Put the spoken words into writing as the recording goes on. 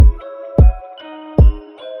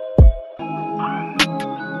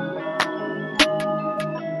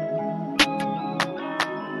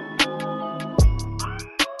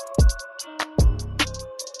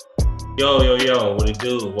Yo, what it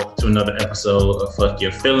do? Welcome to another episode of Fuck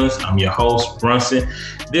Your Feelings. I'm your host, Brunson.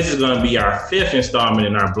 This is going to be our fifth installment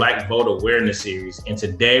in our Black Voter Awareness series. And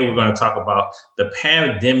today we're going to talk about the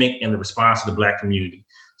pandemic and the response to the Black community.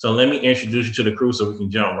 So let me introduce you to the crew so we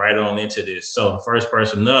can jump right on into this. So the first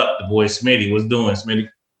person up, the boy Smitty. What's doing, Smitty?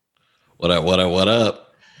 What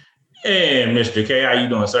up? And Mr. K, how you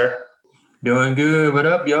doing, sir? Doing good. What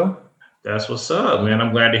up, yo? That's what's up, man.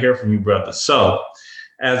 I'm glad to hear from you, brother. So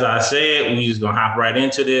as I said, we just gonna hop right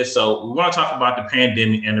into this. So we want to talk about the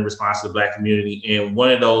pandemic and the response to the Black community. And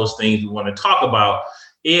one of those things we want to talk about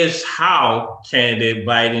is how candidate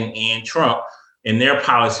Biden and Trump and their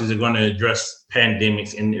policies are going to address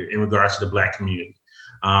pandemics in regards to the Black community.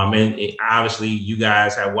 Obviously, you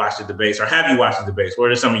guys have watched the debates, or have you watched the debates?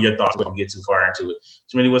 What are some of your thoughts? We don't get too far into it.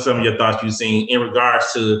 Smitty, what's some of your thoughts you've seen in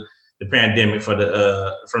regards to the pandemic from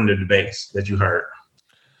the debates that you heard?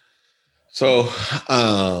 So,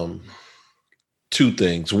 two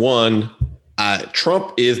things. One,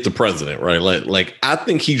 Trump is the president, right? Like I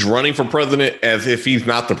think he's running for president as if he's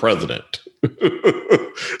not the president.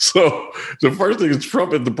 So the first thing is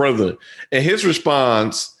Trump is the president, and his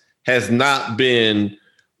response has not been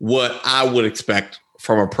what I would expect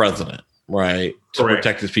from a president, right? To Correct.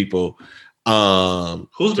 Protect his people.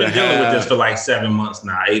 Who's been dealing with this for like 7 months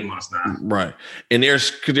now, 8 months now? Right. And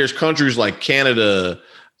there's countries like Canada,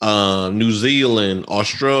 New Zealand,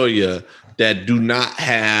 Australia that do not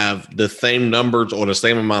have the same numbers or the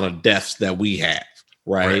same amount of deaths that we have,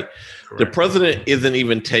 right? Correct. The president isn't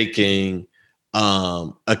even taking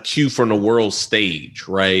a cue from the world stage,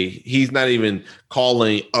 right? He's not even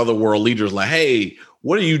calling other world leaders like, hey,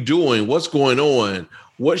 what are you doing? What's going on?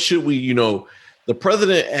 What should we, the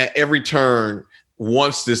president at every turn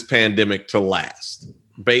wants this pandemic to last.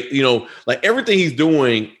 Like everything he's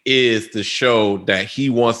doing is to show that he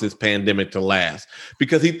wants this pandemic to last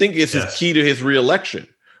because he thinks it's his key to his reelection,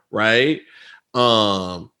 right?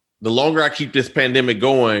 The longer I keep this pandemic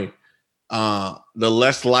going, the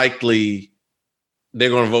less likely they're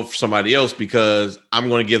going to vote for somebody else because I'm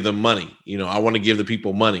going to give them money. I want to give the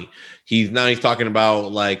people money. He's talking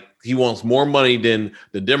about like he wants more money than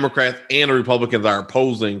the Democrats and the Republicans are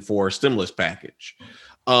opposing for a stimulus package.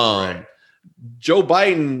 Right. Joe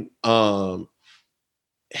Biden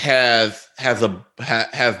has the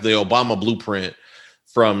Obama blueprint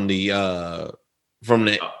from the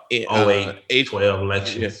 08-12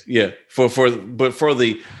 elections. Yeah. For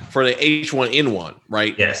the H1N1,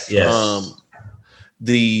 right? Yes.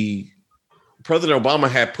 The President Obama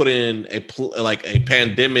had put in a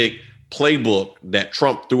pandemic playbook that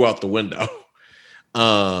Trump threw out the window.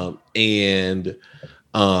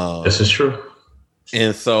 This is true.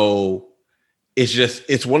 And so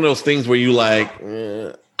it's one of those things where you like,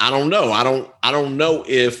 I don't know. I don't know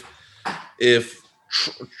if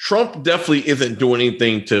Trump definitely isn't doing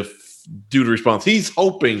anything to do the response.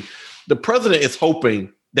 The president is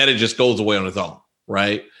hoping that it just goes away on its own,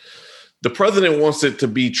 right? The president wants it to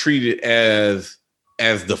be treated as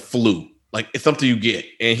the flu, like it's something you get,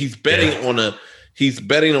 and he's betting on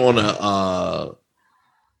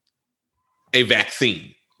a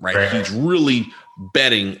vaccine, right? He's really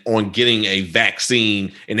betting on getting a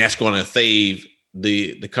vaccine, and that's going to save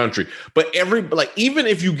the country. But even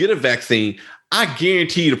if you get a vaccine, I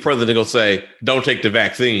guarantee the president will say, "Don't take the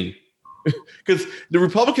vaccine," because the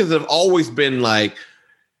Republicans have always been like,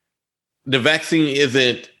 the vaccine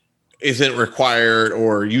isn't required,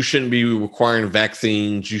 or you shouldn't be requiring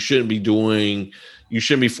vaccines. You shouldn't be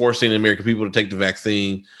forcing the American people to take the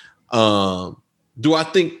vaccine. Do I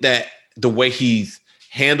think that the way he's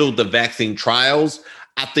handled the vaccine trials,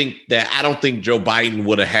 I don't think Joe Biden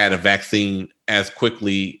would have had a vaccine as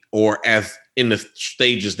quickly or as in the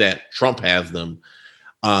stages that Trump has them.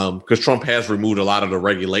 Because Trump has removed a lot of the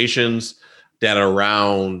regulations that are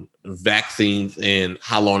around vaccines and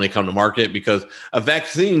how long they come to market, because a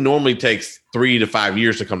vaccine normally takes 3 to 5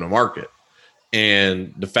 years to come to market.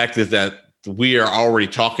 And the fact is that we are already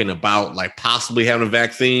talking about like possibly having a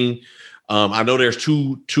vaccine. I know there's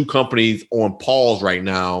two companies on pause right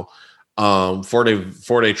now for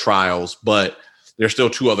their trials, but there's still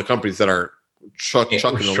 2 other companies that are chucking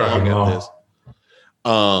along at this.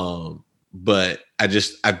 But I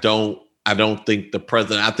don't think the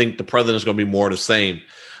president. I think the president is going to be more the same.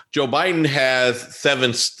 Joe Biden has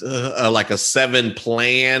 7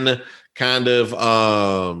 plan kind of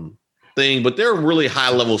thing, but they're really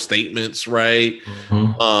high level statements, right?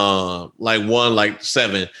 Mm-hmm.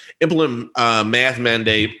 7, implement mask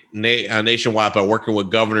mandate nationwide by working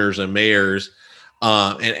with governors and mayors,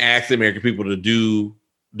 and ask the American people to do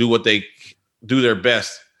what they do their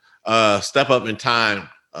best, step up in time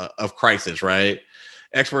of crisis, right?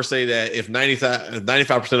 experts say that if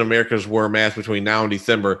 95% of Americans wear masks between now and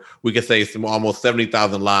December, we could save almost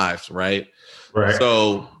 70,000 lives, right? Right.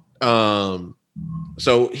 So,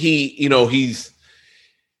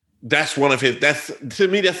 that's one of his. That's to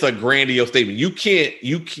me, that's a grandiose statement. You're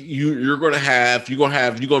going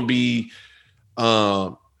to be.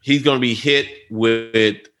 He's going to be hit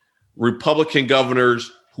with Republican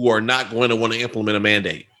governors who are not going to want to implement a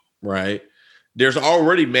mandate, right? There's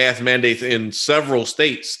already mask mandates in several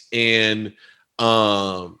states, and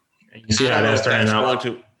you see how that's turning out.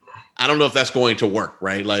 I don't know if that's going to work,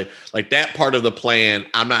 right? Like that part of the plan,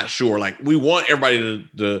 I'm not sure. Like we want everybody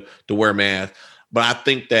to wear masks, but I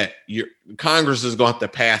think that Congress is going to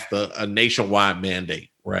have to pass a nationwide mandate,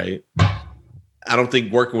 right? I don't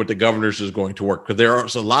think working with the governors is going to work because there are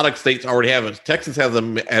a lot of states already have it. Texas has a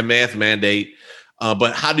mask mandate,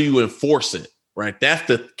 but how do you enforce it, right? That's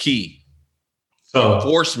the key.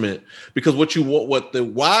 Enforcement, because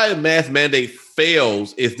why a mask mandate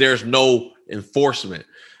fails is there's no enforcement.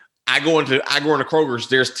 I go into Kroger's,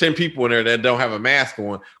 there's 10 people in there that don't have a mask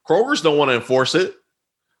on. Kroger's don't want to enforce it.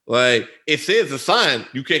 Like it says a sign,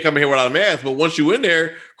 you can't come in here without a mask. But once you in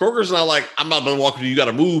there, Kroger's not like, I'm not gonna walk with you, you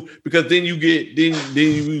gotta move, because then you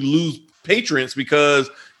lose patrons because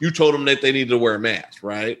you told them that they needed to wear a mask,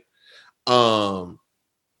 right? And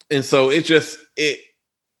so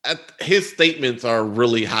his statements are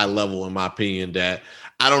really high level, in my opinion. That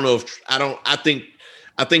I think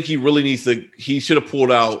he really needs to. He should have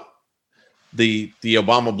pulled out the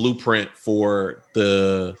Obama blueprint for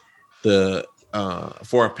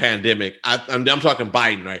for a pandemic. I'm talking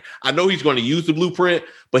Biden, right? I know he's going to use the blueprint,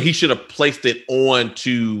 but he should have placed it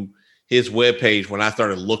onto his webpage when I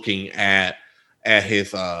started looking at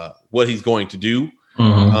his what he's going to do.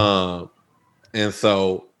 Mm-hmm. And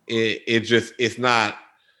so it's not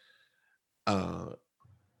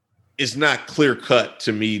clear cut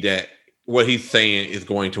to me that what he's saying is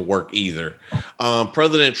going to work either.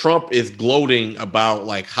 President Trump is gloating about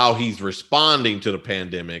like how he's responding to the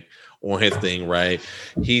pandemic on his thing, right?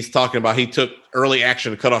 He's talking about he took early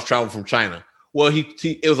action to cut off travel from China. Well,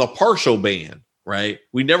 it was a partial ban, right?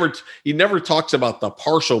 He never talks about the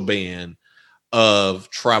partial ban of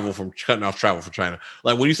cutting off travel from China.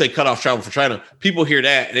 Like when you say cut off travel from China, people hear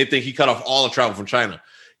that and they think he cut off all the travel from China.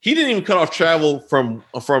 He didn't even cut off travel from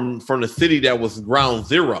the city that was ground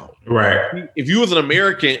zero. Right. If you was an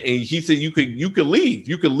American and he said you could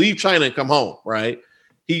leave China and come home, right?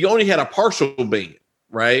 He only had a partial ban,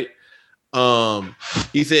 right?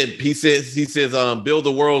 He says build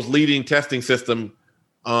the world's leading testing system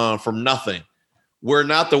from nothing. We're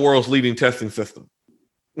not the world's leading testing system.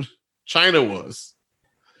 China was.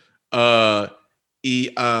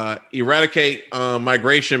 Eradicate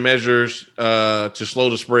migration measures to slow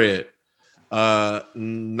the spread. It's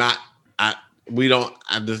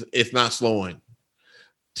not slowing.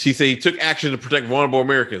 She said he took action to protect vulnerable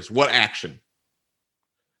Americans. What action?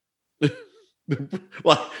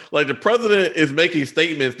 like the president is making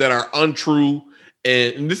statements that are untrue,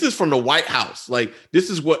 and this is from the White House. Like this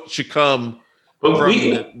is what should come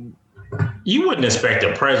from. You wouldn't expect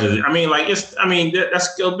a president.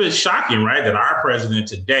 That's a bit shocking, right? That our president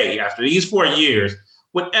today, after these 4 years,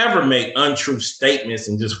 would ever make untrue statements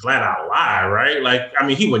and just flat out lie, right?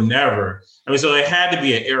 He would never. So there had to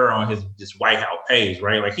be an error on his White House page,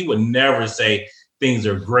 right? Like he would never say things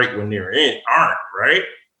are great when they're aren't, right?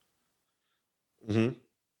 Mm-hmm.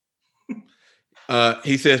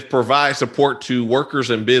 He says provide support to workers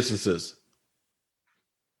and businesses.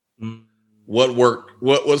 Mm. What work?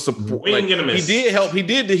 What was support? He did help. He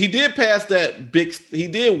did pass that big. He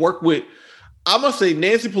did work with. I'm gonna say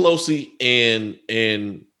Nancy Pelosi and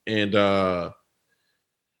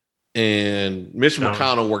Mitch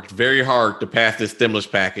McConnell worked very hard to pass this stimulus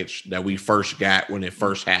package that we first got when it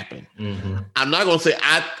first happened. Mm-hmm. I'm not gonna say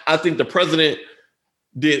I think the president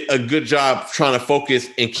did a good job trying to focus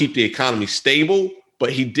and keep the economy stable,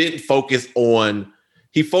 but he didn't focus on.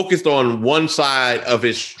 He focused on one side of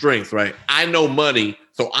his strength, right? I know money,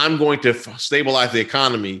 so I'm going to stabilize the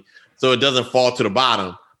economy so it doesn't fall to the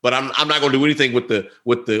bottom. But I'm not going to do anything with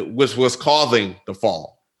what's causing the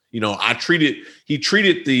fall. He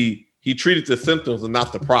treated the symptoms and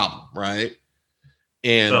not the problem, right?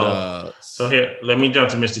 And so here, let me jump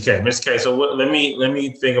to Mr. K. Mr. K, so let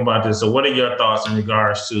me think about this. So what are your thoughts in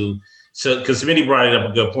regards to? So because Smitty brought it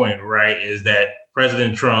up a good point, right? Is that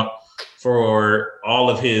President Trump, for all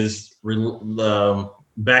of his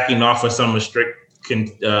backing off of some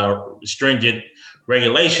stringent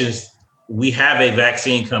regulations, we have a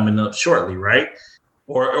vaccine coming up shortly, right?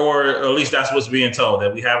 or at least that's what's being told,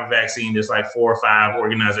 that we have a vaccine. There's like 4 or 5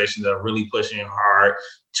 organizations that are really pushing hard.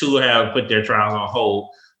 2 have put their trials on hold.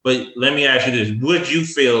 But let me ask you this. Would you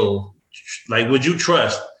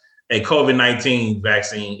trust a COVID-19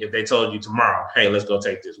 vaccine if they told you tomorrow, hey, let's go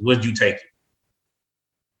take this? Would you take it?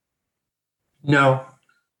 No.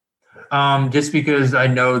 Just because I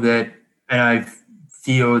know that, and I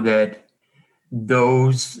feel that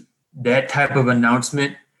that type of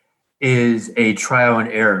announcement is a trial and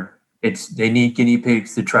error. They need guinea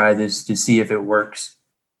pigs to try this to see if it works.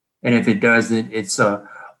 And if it doesn't, it's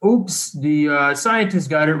oops, the scientists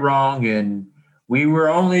got it wrong, and we were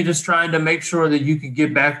only just trying to make sure that you could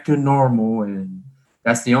get back to normal, and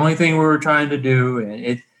that's the only thing we were trying to do.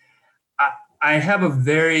 And I have a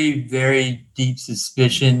very, very deep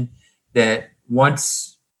suspicion that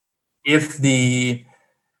if the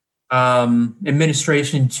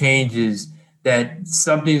administration changes, that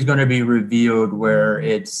something's going to be revealed where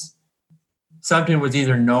something was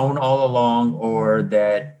either known all along, or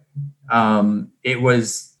that it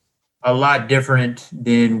was a lot different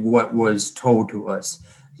than what was told to us.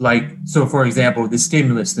 Like, so for example, the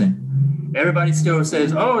stimulus thing. Everybody still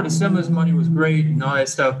says, oh, the stimulus money was great and all that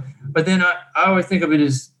stuff. But then I always think of it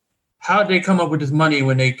as, how did they come up with this money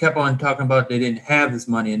when they kept on talking about they didn't have this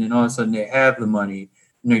money, and then all of a sudden they have the money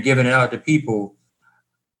and they're giving it out to people?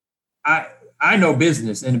 I know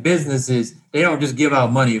business, and business is, they don't just give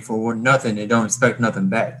out money for nothing. They don't expect nothing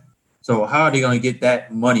back. So how are they going to get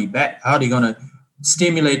that money back? How are they going to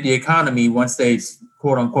stimulate the economy once they,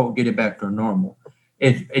 quote unquote, get it back to normal?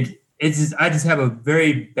 I just have a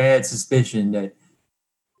very bad suspicion that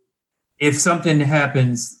if something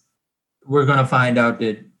happens, we're going to find out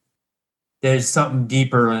that there's something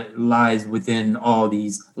deeper lies within all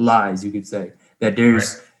these lies, you could say, that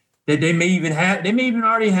they may even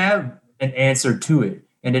already have an answer to it,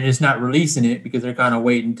 and they're just not releasing it because they're kind of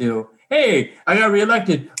waiting until, hey, I got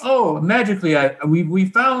reelected. Oh, magically, we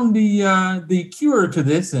found the cure to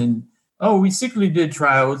this, and we secretly did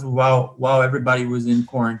trials while everybody was in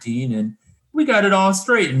quarantine, and we got it all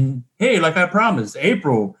straight. And hey, like I promised,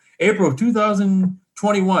 April of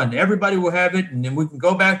 2021, everybody will have it, and then we can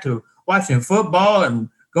go back to watching football and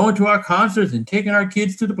going to our concerts and taking our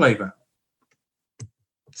kids to the playground.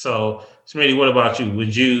 So, Smitty, what about you?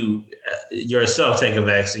 Would you yourself take a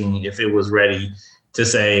vaccine if it was ready to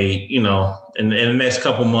say, in the next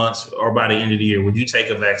couple months or by the end of the year? Would you take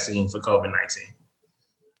a vaccine for COVID-19?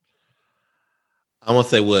 I'm going to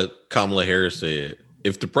say what Kamala Harris said.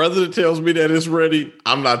 If the president tells me that it's ready,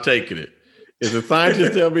 I'm not taking it. If the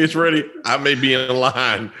scientists tell me it's ready, I may be in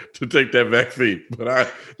line to take that vaccine.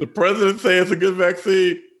 But the president says it's a good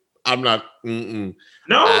vaccine, I'm not. No,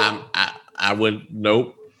 I wouldn't.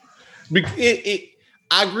 Nope. I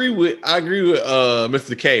agree with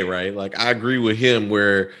Mr. K, right? Like, I agree with him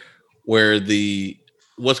where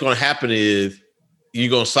what's going to happen is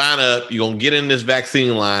you're going to sign up, you're going to get in this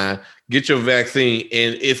vaccine line, get your vaccine,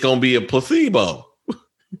 and it's going to be a placebo.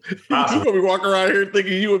 Awesome. You're going to be walking around here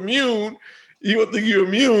thinking you're immune. You don't think you're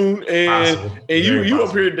immune, and you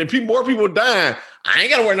up here, and more people dying. I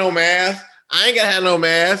ain't got to wear no mask. I ain't got to have no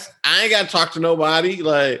mask. I ain't got to talk to nobody.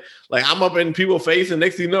 Like I'm up in people's face, and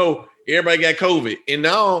next thing you know, everybody got COVID. And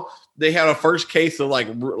now they had a first case of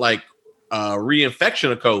reinfection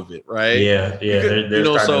of COVID, right? Yeah. They're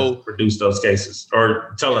starting to produce those cases,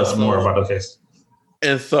 or tell us more about those cases.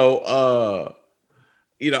 And so,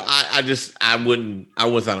 I wouldn't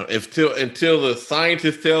sign up until the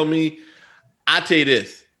scientists tell me. I tell you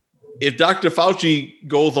this: if Dr. Fauci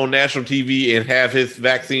goes on national TV and have his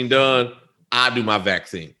vaccine done, I do my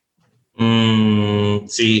vaccine.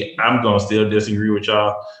 See, I'm gonna still disagree with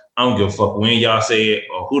y'all. I don't give a fuck when y'all say it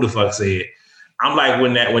or who the fuck say it. I'm like,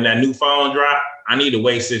 when that new phone drop, I need to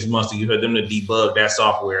wait 6 months to get them to debug that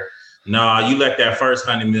software. Nah, you let that first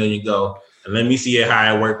 100 million go, and let me see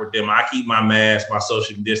how it work with them. I keep my mask, my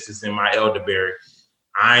social distancing, my elderberry.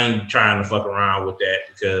 I ain't trying to fuck around with that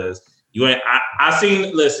because you ain't. I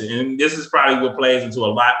seen. Listen, and this is probably what plays into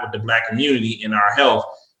a lot with the Black community in our health.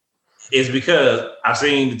 Is because I've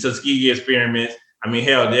seen the Tuskegee experiments. I mean,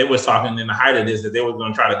 hell, they was talking in the height of this that they were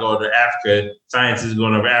going to try to go to Africa. Scientists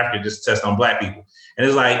going over Africa just to test on Black people. And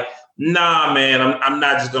it's like, nah, man, I'm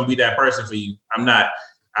not just going to be that person for you. I'm not.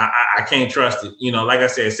 I can't trust it. Like I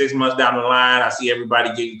said, 6 months down the line, I see everybody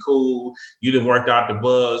getting cool. You done worked out the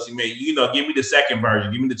bugs. You may, give me the second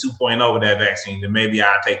version. Give me the 2.0 of that vaccine. Then maybe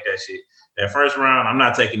I'll take that shit. That first round, I'm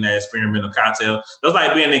not taking that experimental cocktail. That's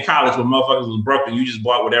like being in college when motherfuckers was broke and you just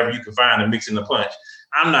bought whatever you could find and mix in the punch.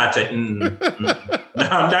 I'm not taking. I'm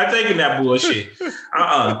not taking that bullshit.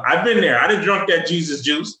 I've been there. I done drunk that Jesus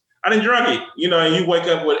juice. I didn't drunk it, and you wake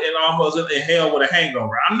up and almost in hell with a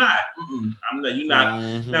hangover. I'm not. I'm not. You're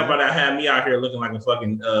not. Not about to have me out here looking like a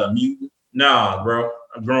fucking mutant. No, bro.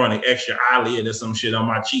 I'm growing an extra eyelid or some shit on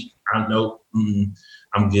my cheek.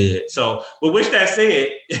 I'm good. So, but with that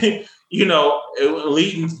said,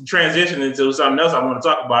 leading transition into something else I want to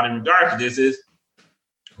talk about in regards to this is,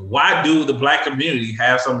 why do the Black community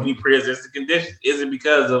have so many pre-existing conditions? Is it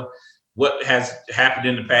because of what has happened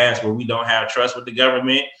in the past where we don't have trust with the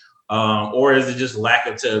government? Or is it just lack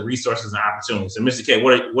of resources and opportunities? So, Mr. K,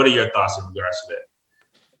 what are your thoughts in regards to that?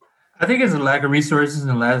 I think it's a lack of resources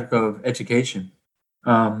and a lack of education.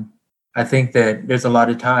 I think that there's a lot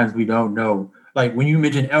of times we don't know. Like when you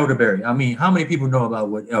mentioned elderberry, I mean, how many people know about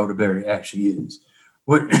what elderberry actually is?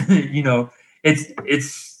 What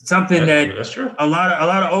it's something that's true. A lot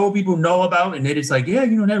of old people know about, and they're just like, yeah,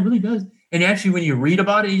 that really does. And actually, when you read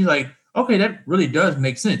about it, you're like, okay, that really does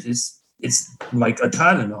make sense. It's like a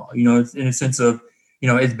Tylenol, it's in a sense of,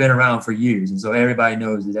 it's been around for years, and so everybody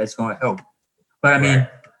knows that that's going to help. But I mean,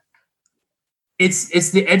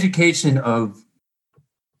 it's the education of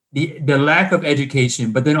the lack of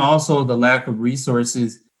education, but then also the lack of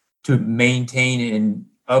resources to maintain and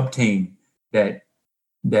obtain that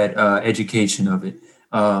education of it.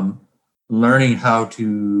 Learning how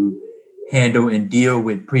to handle and deal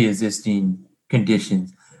with pre-existing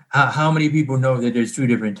conditions. How many people know that there's 2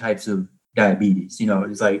 different types of diabetes?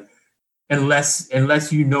 It's like,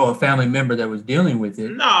 unless you know a family member that was dealing with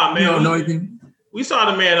it. Nah, man. You don't know anything. We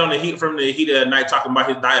saw the man on from the heat of the night talking about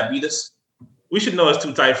his diabetes. We should know it's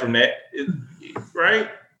 2 types from that, right?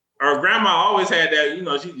 Our grandma always had that.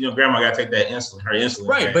 Grandma got to take that insulin, her insulin.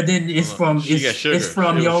 Right, man. But then it's from your grandma.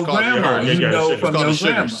 From your grandma.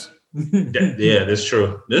 Yeah, that's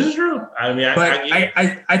true. This is true. I mean,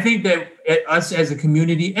 I think that us as a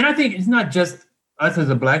community, and I think it's not just us as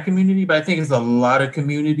a Black community, but I think it's a lot of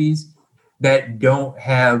communities that don't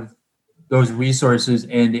have those resources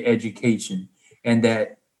and the education, and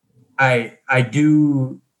that I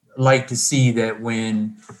do like to see that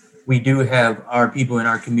when we do have our people in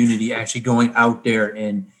our community actually going out there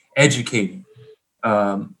and educating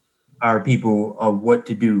our people of what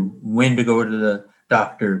to do, when to go to the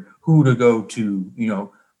doctor, who to go to,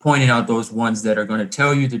 pointing out those ones that are going to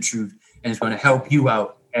tell you the truth and it's going to help you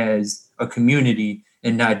out as a community,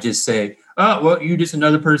 and not just say, oh, well, you're just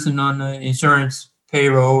another person on the insurance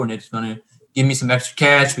payroll and it's going to give me some extra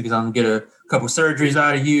cash because I'm going to get a couple surgeries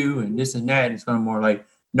out of you and this and that. And it's going to more like,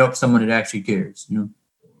 nope, someone that actually cares,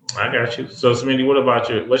 I got you. So, Smitty,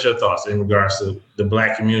 what's your thoughts in regards to the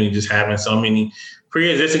Black community just having so many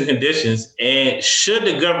pre-existing conditions, and should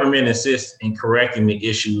the government assist in correcting the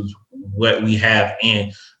issues what we have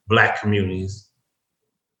in Black communities?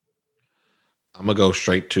 I'm gonna go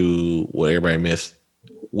straight to what everybody missed.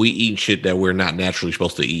 We eat shit that we're not naturally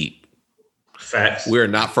supposed to eat. Facts. We're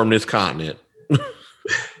not from this continent.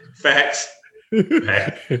 Facts. Well,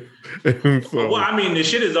 I mean, the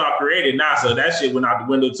shit is all created now, so that shit went out the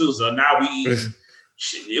window too. So now we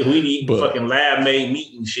eat fucking lab-made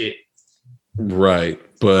meat and shit. Right,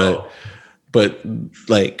 but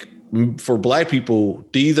like for Black people,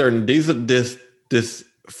 this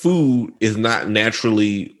food is not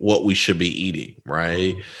naturally what we should be eating,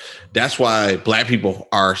 right? That's why Black people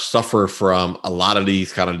suffer from a lot of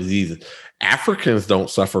these kind of diseases. Africans don't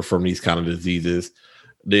suffer from these kind of diseases.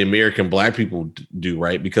 The American Black people do,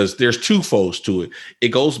 right? Because there's 2 folds to it. It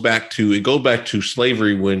goes back to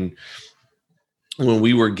slavery when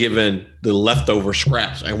we were given the leftover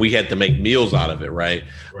scraps and we had to make meals out of it, right?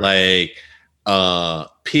 Like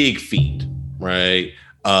pig feet, right?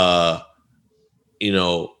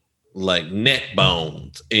 Like neck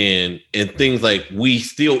bones and things like we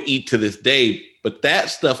still eat to this day, but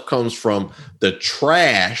that stuff comes from the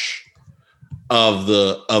trash of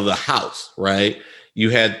the house, right? You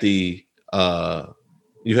had the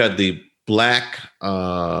black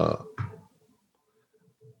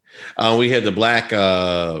we had the Black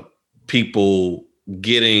people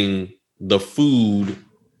getting the food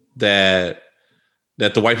that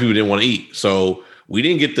the white people didn't want to eat. So we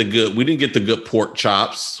didn't get the good pork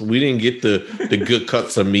chops. We didn't get the good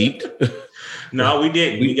cuts of meat. No, we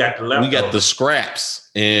didn't. We got the leftovers. We got the scraps,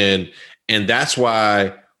 and that's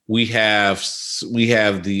why we have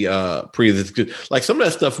the pre-existing, like some of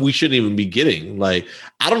that stuff we shouldn't even be getting. Like,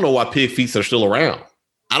 I don't know why pig feet are still around.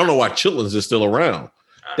 I don't know why chitlins is still around.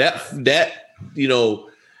 Well,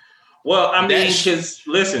 I mean, because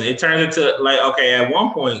listen, it turned into like, okay, at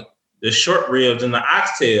one point, the short ribs and the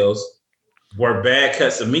oxtails were bad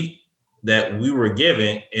cuts of meat that we were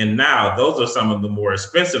given, and now those are some of the more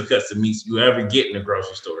expensive cuts of meats you ever get in the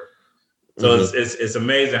grocery store. So it's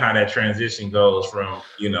amazing how that transition goes from,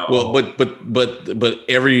 Well,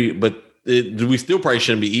 we still probably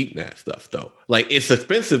shouldn't be eating that stuff though. Like it's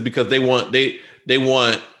expensive because they want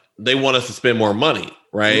us to spend more money,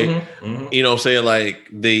 right? Mm-hmm, mm-hmm. You know what I'm saying? Like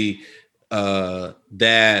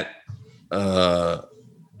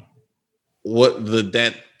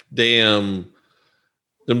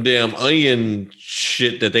them damn onion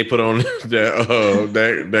shit that they put on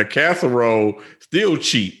that casserole still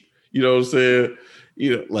cheap. You know what I'm saying?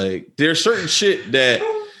 Like there's certain shit that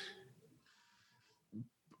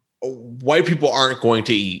white people aren't going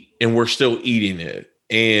to eat, and we're still eating it,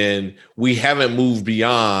 and we haven't moved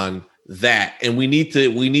beyond that. And we need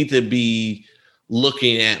to be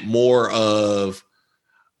looking at more of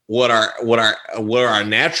what our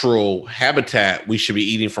natural habitat we should be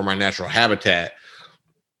eating from our natural habitat,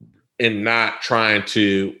 and not trying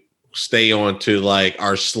to stay on to like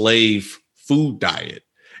our slave food diet.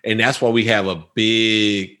 And that's why we have a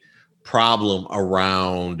big problem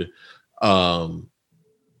around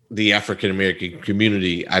the African American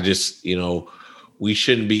community. I just, we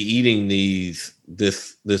shouldn't be eating this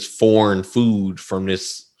foreign food from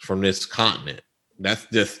this continent. That's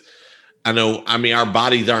just, our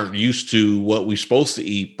bodies aren't used to what we're supposed to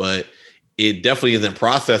eat, but it definitely isn't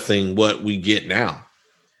processing what we get now.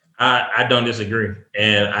 I don't disagree.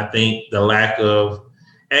 And I think the lack of,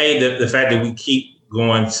 the fact that we keep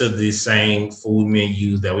going to the same food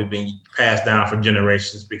menus that we've been passed down for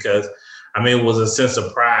generations, because it was a sense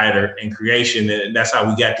of pride and creation. And that's how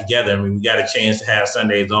we got together. We got a chance to have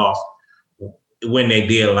Sundays off when they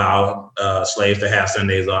did allow slaves to have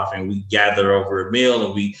Sundays off, and we gather over a meal,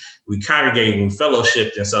 and we congregated and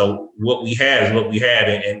fellowshipped. And so what we had is what we had.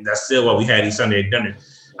 And that's still what we had these Sunday dinners.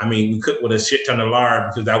 We cooked with a shit ton of lard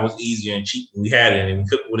because that was easy and cheap. We had it. And we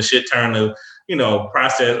cooked with a shit ton of,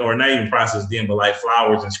 processed, or not even processed then, but like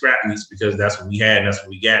flours and scrap meats, because that's what we had and that's what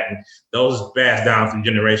we got. And those passed down from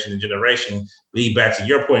generation to generation lead back to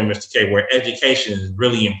your point, Mr. K, where education is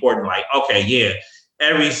really important. Like, okay, yeah,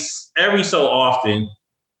 every so often,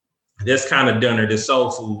 this kind of dinner, this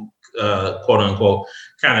soul food, quote unquote,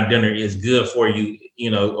 kind of dinner is good for you,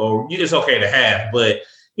 or it's okay to have, but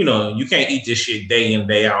you can't eat this shit day in,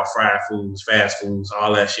 day out, fried foods, fast foods,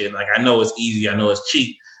 all that shit. Like, I know it's easy, I know it's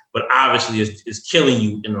cheap, but obviously it's killing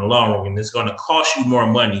you in the long run, and it's going to cost you more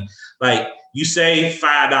money. Like, you save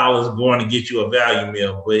 $5 going to get you a value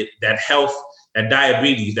meal, but that health, that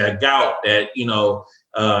diabetes, that gout, that,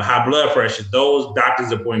 high blood pressure, those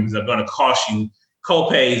doctor's appointments are going to cost you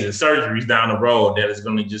co-pays and surgeries down the road that is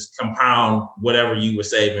going to just compound whatever you were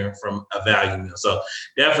saving from a value meal. So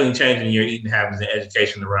definitely changing your eating habits and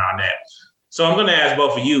education around that. So I'm going to ask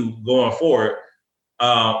both of you going forward,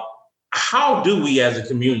 how do we as a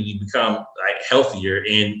community become like healthier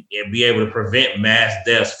and be able to prevent mass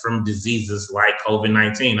deaths from diseases like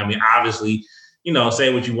COVID-19? Obviously,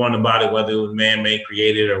 say what you want about it, whether it was man-made,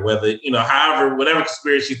 created, or whether, however, whatever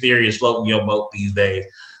conspiracy theory is floating your boat these days.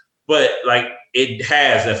 But like, it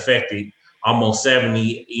has affected almost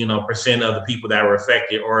 70% of the people that were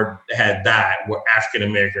affected or had died were African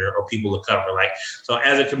American or people of color. Like, so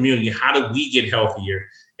as a community, how do we get healthier,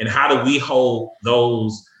 and how do we hold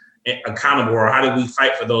those accountable, or how do we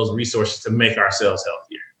fight for those resources to make ourselves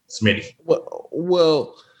healthier? Smitty.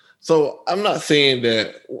 Well, so I'm not saying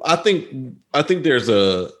that. I think there's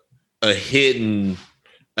a hidden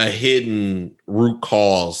root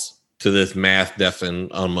cause to this mass death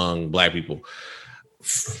among Black people.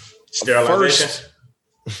 Sterilization,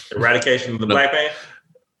 eradication of the Black man.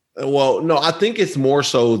 Well, no, I think it's more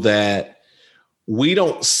so that we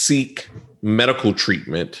don't seek medical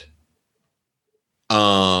treatment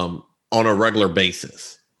on a regular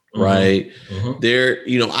basis, right? Mm-hmm. There,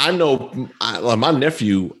 I know my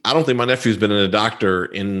nephew. I don't think my nephew's been in a doctor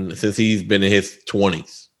since he's been in his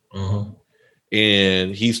 20s,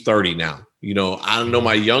 and he's 30 now. I don't know,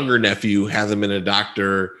 my younger nephew hasn't been a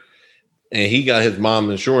doctor, and he got his mom's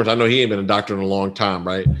insurance. I know he ain't been a doctor in a long time,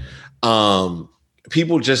 right? Black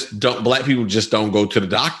people just don't go to the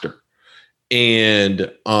doctor.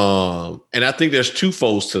 And I think there's two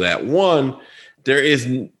folds to that. One, there is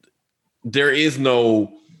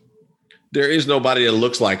nobody that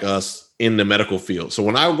looks like us in the medical field. So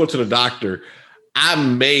when I go to the doctor, I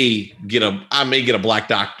may get a Black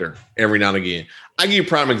doctor every now and again. I give you a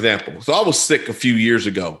prime example. So I was sick a few years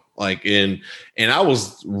ago, and I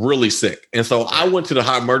was really sick. And so I went to the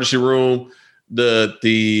hot emergency room. The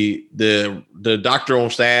doctor on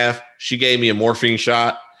staff, she gave me a morphine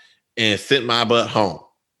shot and sent my butt home.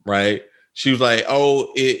 Right. She was like, I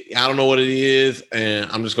don't know what it is,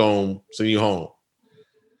 and I'm just going to send you home.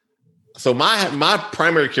 So my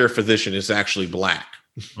primary care physician is actually Black.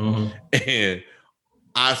 And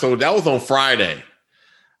so that was on Friday.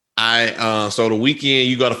 So the weekend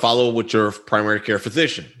you got to follow with your primary care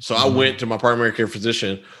physician. So I went to my primary care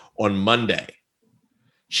physician on Monday.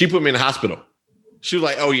 She put me in the hospital. She was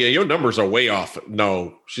like, "Oh yeah, your numbers are way off."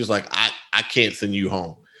 No, she's like, I can't send you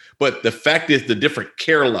home. But the fact is the different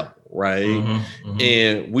care level, right?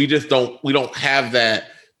 And we don't have that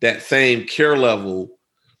same care level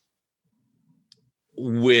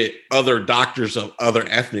with other doctors of other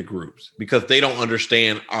ethnic groups because they don't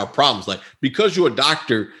understand our problems. Like, because you're a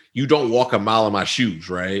doctor, you don't walk a mile in my shoes,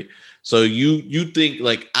 right? So you think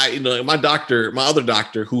like my other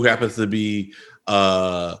doctor who happens to be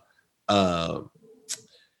a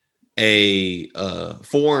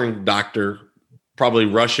foreign doctor, probably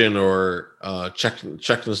Russian or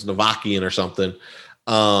Czechoslovakian or something.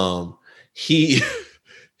 So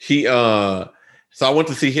I went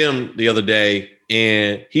to see him the other day,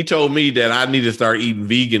 and he told me that I need to start eating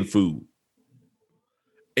vegan food.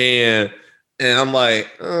 And I'm like,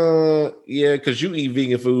 yeah, because you eat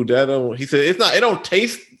vegan food. He said it don't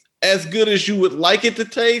taste as good as you would like it to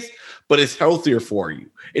taste, but it's healthier for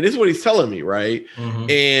you. And this is what he's telling me, right?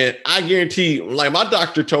 And I guarantee, like, my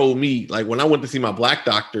doctor told me, like, when I went to see my black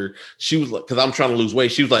doctor, she was like, because I'm trying to lose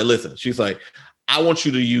weight, she was like, listen, she's like, I want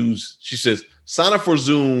you to use, she says, sign up for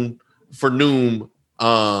Noom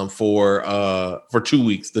for 2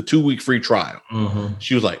 weeks, the 2 week free trial.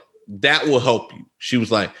 She was like, that will help you. She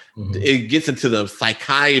was like, it gets into the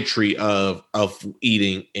psychiatry of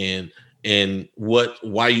eating and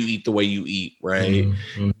why you eat the way you eat, right?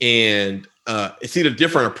 And see the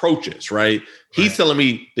different approaches, right? He's telling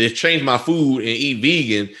me to change my food and eat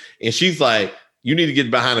vegan, and she's like, you need to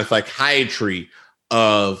get behind the psychiatry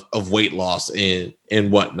of weight loss and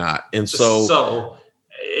whatnot. And so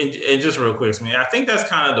and just real quick, man, I think that's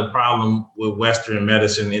kind of the problem with Western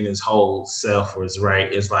medicine in its whole self,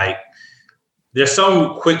 is like they're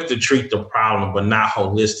so quick to treat the problem, but not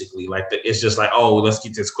holistically. Like it's just like, oh, let's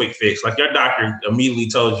get this quick fix. Like your doctor immediately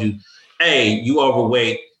told you, A, you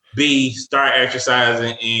overweight. B, start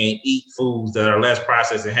exercising and eat foods that are less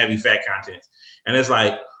processed and heavy fat content. And it's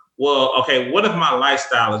like, well, okay, what if my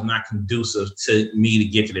lifestyle is not conducive to me to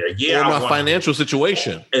get to there? Yeah, or my financial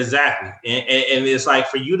situation. Exactly. And it's like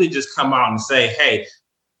for you to just come out and say, hey,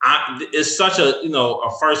 it's such a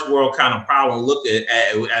first world kind of problem. Look at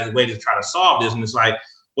as a way to try to solve this. And it's like,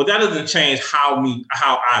 well, that doesn't change how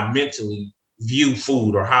I mentally view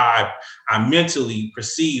food or how I mentally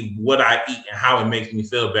perceive what I eat and how it makes me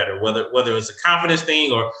feel better, whether it's a confidence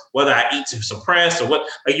thing or whether I eat to suppress or what.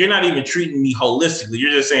 Like, you're not even treating me holistically.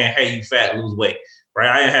 You're just saying, hey, you fat, lose weight,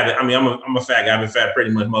 right? I'm a fat guy. I've been fat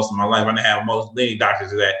pretty much most of my life. I didn't have many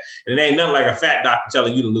doctors of that. And it ain't nothing like a fat doctor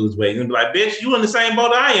telling you to lose weight. And be like, bitch, you in the same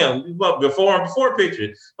boat I am. Before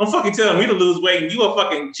picture. Don't fucking tell me to lose weight and you a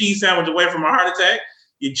fucking cheese sandwich away from a heart attack,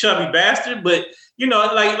 you chubby bastard. But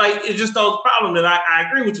like it's just those problems that I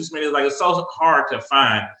agree with you, Smith. It's like it's so hard to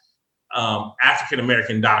find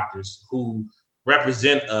African-American doctors who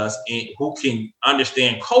represent us and who can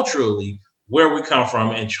understand culturally where we come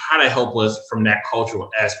from and try to help us from that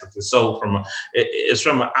cultural aspect. And so it's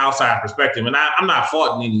from an outside perspective. And I'm not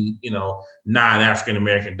faulting any,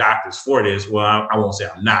 non-African-American doctors for this. Well, I won't say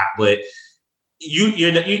I'm not, but you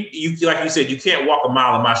like you said, you can't walk a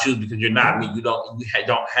mile in my shoes because you're not me. You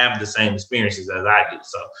don't have the same experiences as I do.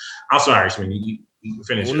 So I'm sorry, Smith, you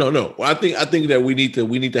finish. Well, no. Well, I think that we need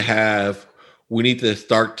to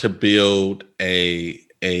start to build a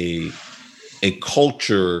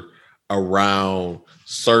culture around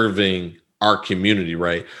serving our community,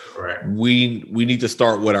 right? Right. We need to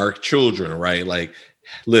start with our children, right? Like,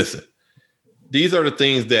 listen, these are the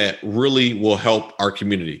things that really will help our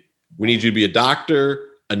community. We need you to be a doctor,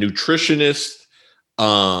 a nutritionist,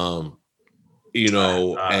 a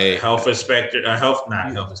health inspector, a health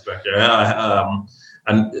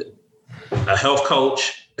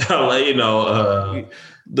coach.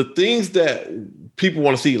 The things that people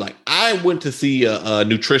want to see. Like, I went to see a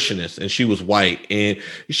nutritionist, and she was white, and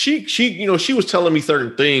she was telling me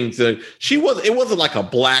certain things that it wasn't like a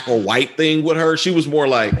black or white thing with her. She was more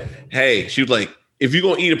like, hey, she was like, if you're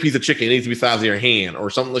going to eat a piece of chicken, it needs to be the size of your hand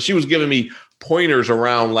or something. She was giving me pointers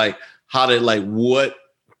around like how to, like, what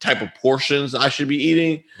type of portions I should be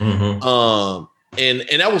eating. And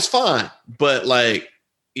that was fine. But like,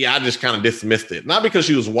 yeah, I just kind of dismissed it. Not because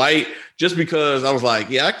she was white, just because I was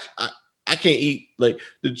like, yeah, I can't eat I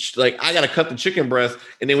got to cut the chicken breast.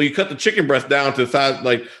 And then when you cut the chicken breast down to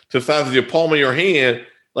the size of your palm of your hand,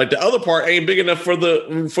 like the other part ain't big enough for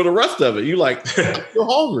the rest of it. You like, you're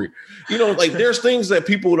hungry. Like there's things that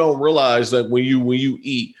people don't realize that when you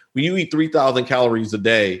eat 3,000 calories a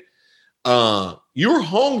day, you're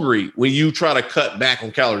hungry when you try to cut back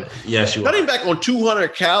on calories. Yes, you Cutting are. back on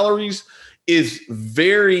 200 calories is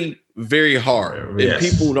very, very hard. Yes.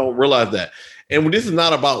 And people don't realize that. And this is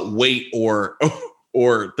not about weight or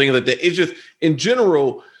things like that. It's just, in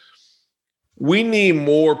general, we need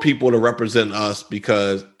more people to represent us,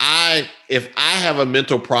 because if I have a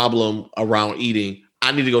mental problem around eating,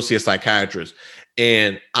 I need to go see a psychiatrist.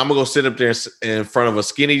 And I'm going to go sit up there in front of a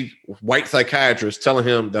skinny white psychiatrist telling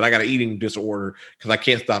him that I got an eating disorder because I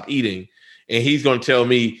can't stop eating. And he's going to tell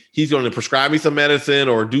me, he's going to prescribe me some medicine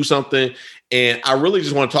or do something. And I really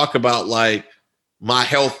just want to talk about like my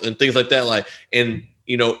health and things like that. Like, and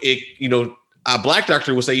a black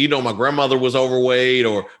doctor would say, my grandmother was overweight,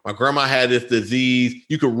 or my grandma had this disease.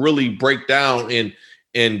 You could really break down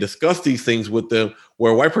and discuss these things with them,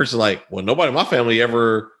 where a white person like, well, nobody in my family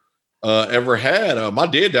ever had. My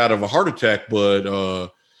dad died of a heart attack, but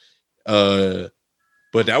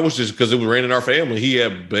that was just because it was ran in our family. He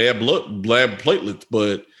had bad platelets,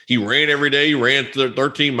 but he ran every day. He ran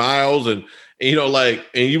 13 miles, and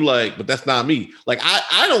but that's not me. Like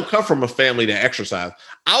I don't come from a family that exercised.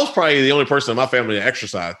 I was probably the only person in my family that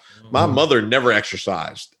exercised. My mother never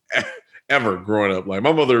exercised ever growing up. Like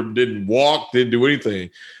my mother didn't walk, didn't do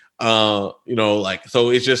anything. So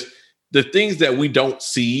it's just the things that we don't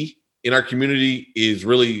see in our community is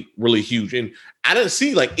really, really huge. And I didn't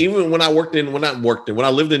see, like, even when I lived in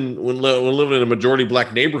a majority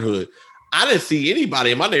black neighborhood, I didn't see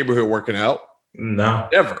anybody in my neighborhood working out. No,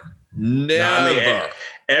 never. No,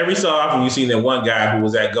 every so often you seen that one guy who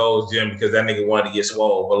was at Gold's Gym because that nigga wanted to get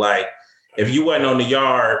swole. But like, if you wasn't on the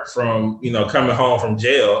yard from, coming home from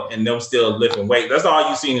jail and them still lifting weight, that's all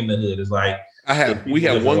you seen in the hood. Is like, we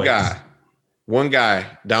had one guy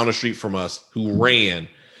down the street from us who ran.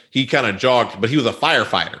 He kind of jogged, but he was a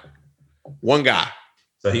firefighter. One guy.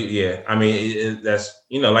 So that's,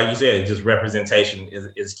 like you said, just representation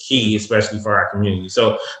is key, especially for our community.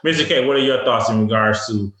 So, Mr. K, what are your thoughts in regards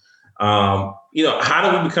to, how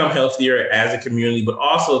do we become healthier as a community, but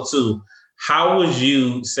also too, how would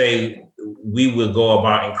you say we would go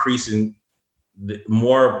about increasing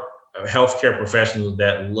more healthcare professionals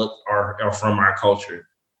that are from our culture?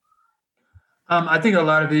 I think a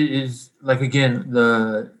lot of it is, like, again,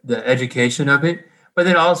 the education of it, but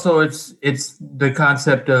then also it's the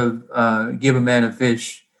concept of give a man a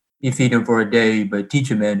fish, you feed him for a day, but teach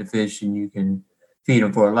a man to fish and you can feed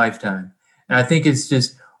him for a lifetime. And I think it's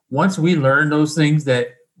just, once we learn those things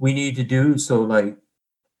that we need to do, so like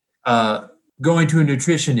going to a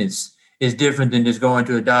nutritionist is different than just going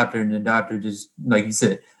to a doctor, and the doctor just, like you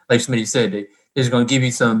said, like somebody said, they're just going to give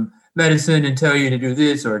you some medicine and tell you to do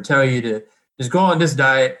this, or tell you to just go on this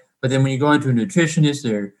diet. But then when you go into a nutritionist,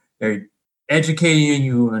 they're educating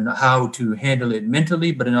you on how to handle it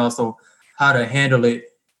mentally, but then also how to handle it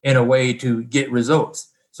in a way to get results.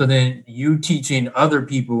 So then you teaching other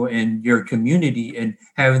people in your community and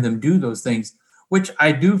having them do those things, which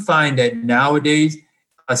I do find that nowadays,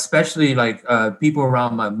 especially like people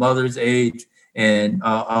around my mother's age and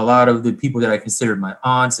a lot of the people that I consider my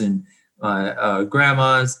aunts and my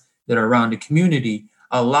grandmas that are around the community,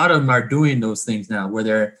 a lot of them are doing those things now,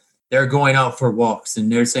 where they're going out for walks and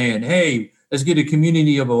they're saying, hey, let's get a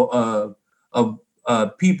community of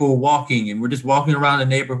people walking, and we're just walking around the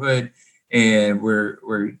neighborhood, and we're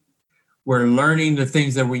learning the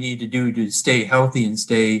things that we need to do to stay healthy and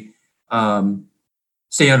stay on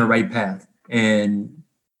the right path, and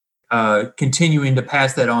continuing to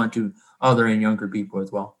pass that on to other and younger people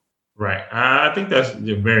as well. Right. I think that's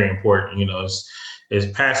very important. Is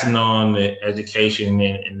passing on the education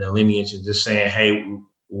and the lineage, and just saying, hey,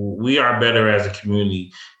 we are better as a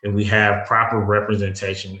community if we have proper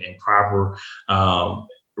representation and proper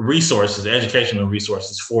resources, educational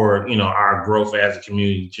resources for, our growth as a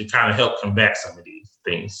community to kind of help combat some of these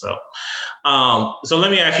things. So let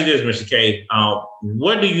me ask you this, Mr. K,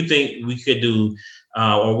 what do you think we could do,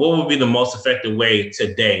 or what would be the most effective way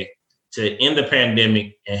today to end the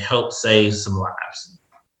pandemic and help save some lives?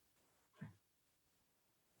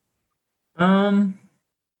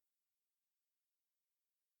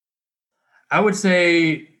 I would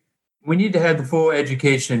say we need to have the full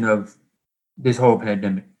education of this whole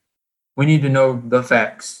pandemic. We need to know the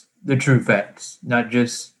facts, the true facts, not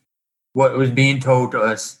just what was being told to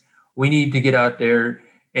us. We need to get out there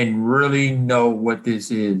and really know what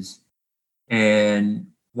this is. And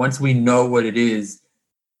once we know what it is,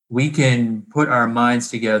 we can put our minds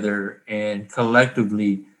together and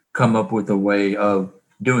collectively come up with a way of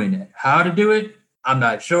doing it. How to do it, I'm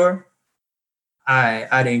not sure.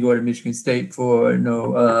 I didn't go to Michigan State for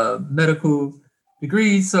no medical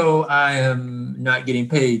degree, so I am not getting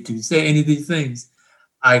paid to say any of these things.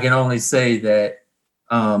 I can only say that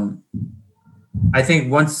I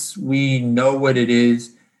think once we know what it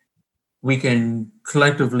is, we can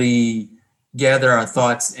collectively gather our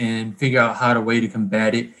thoughts and figure out how to way to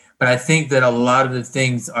combat it. But I think that a lot of the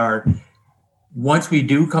things are, once we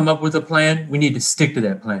do come up with a plan, we need to stick to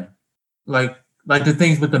that plan. Like the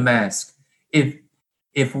things with the mask.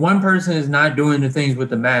 If one person is not doing the things with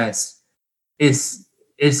the mask, it's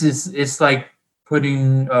like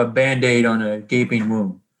putting a Band-Aid on a gaping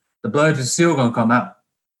wound. The blood is still gonna come out.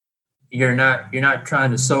 You're not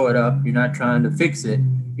trying to sew it up, you're not trying to fix it,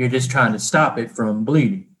 you're just trying to stop it from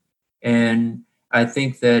bleeding. And I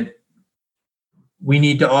think that we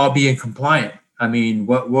need to all be in compliant. I mean,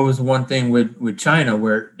 what was one thing with China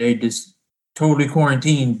where they just totally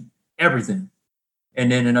quarantined everything?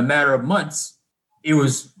 And then in a matter of months, it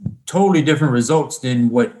was totally different results than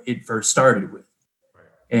what it first started with.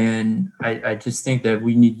 And I just think that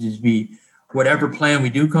we need to just be, whatever plan we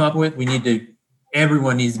do come up with,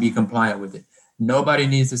 everyone needs to be compliant with it. Nobody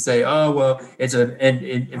needs to say, oh, well, it's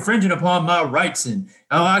infringing upon my rights and,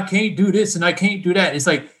 oh, I can't do this and I can't do that. It's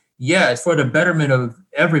like, yeah, it's for the betterment of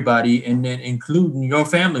everybody, and then including your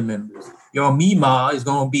family members. Your Mima is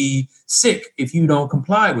going to be sick if you don't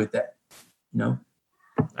comply with that, you know?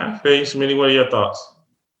 Okay, Smitty, what are your thoughts?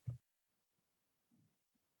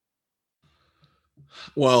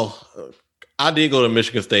 Well, I did go to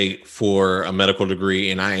Michigan State for a medical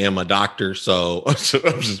degree, and I am a doctor, so I'm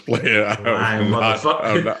just playing. I'm not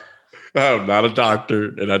a doctor,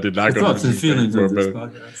 and I did not go to Michigan State for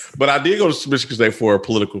medical. But I did go to Michigan State for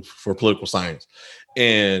political science,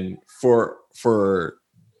 and from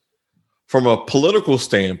a political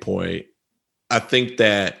standpoint, I think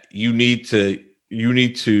that you need to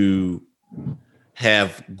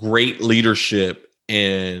have great leadership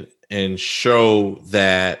and show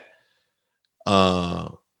that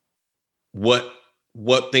what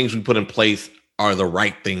things we put in place are the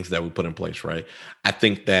right things that we put in place, right? I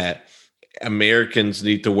think that Americans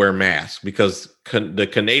need to wear masks because the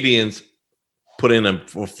Canadians put in a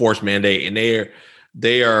forced mandate, and they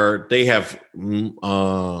have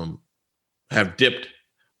dipped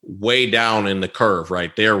way down in the curve,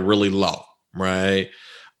 right? They're really low, right?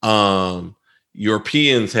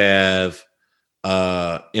 Europeans have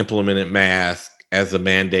implemented masks as a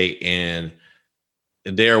mandate, and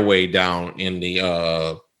they're way down in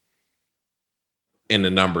the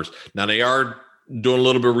numbers. Now they are doing a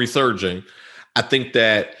little bit of resurging. I think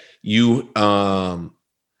that you have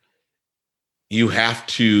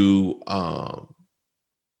to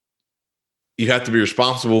be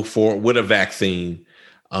responsible with a vaccine,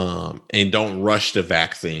 and don't rush the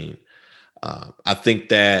vaccine. I think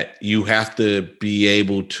that you have to be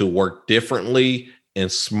able to work differently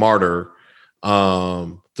and smarter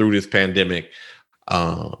through this pandemic.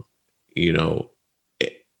 And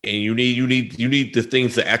you need the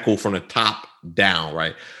things to echo from the top down,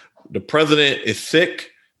 right? The president is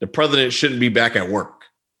sick. The president shouldn't be back at work.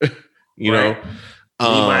 you know,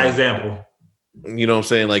 by example. You know what I'm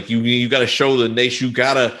saying? Like you got to show the nation. You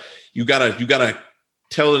gotta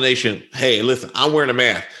tell the nation, hey, listen, I'm wearing a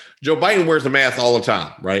mask. Joe Biden wears a mask all the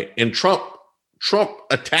time, right? And Trump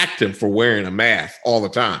attacked him for wearing a mask all the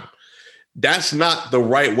time. That's not the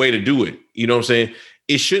right way to do it. You know what I'm saying?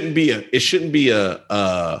 It shouldn't be a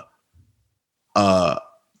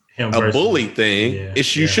bully thing. Yeah,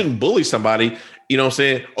 you shouldn't bully somebody. You know what I'm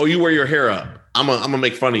saying? Oh, you wear your hair up. I'm gonna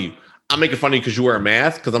make fun of you. I'm making fun of you because you wear a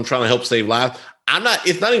mask because I'm trying to help save lives.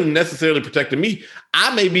 It's not even necessarily protecting me.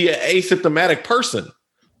 I may be an asymptomatic person,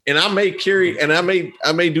 and I may carry, and I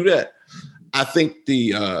may do that. I think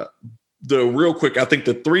the real quick, I think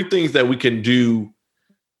the three things that we can do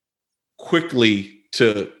quickly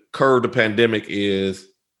to curb the pandemic is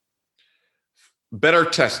better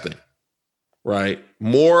testing, right?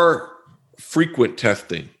 More frequent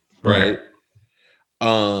testing, right?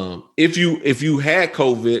 If you had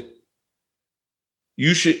COVID,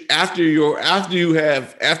 you should after you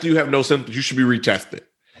have no symptoms, you should be retested.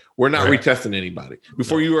 We're not retesting anybody.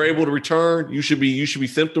 Before you are able to return, you should be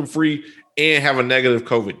symptom free and have a negative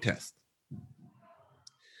COVID test.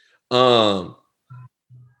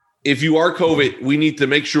 If you are COVID, we need to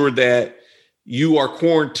make sure that you are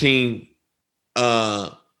quarantined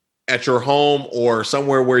at your home or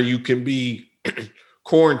somewhere where you can be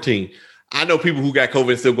quarantined. I know people who got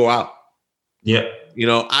COVID and still go out. Yeah. You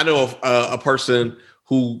know, I know a person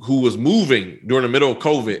who was moving during the middle of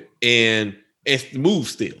COVID and it's moved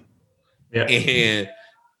still. Yeah.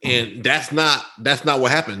 And that's not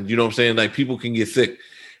what happened. You know what I'm saying? Like people can get sick.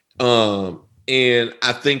 And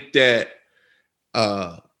I think that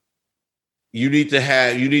we need to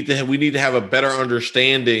have a better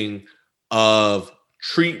understanding of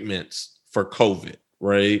treatments for COVID,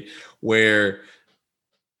 right? Where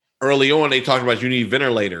early on they talked about you need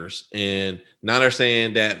ventilators, and now they're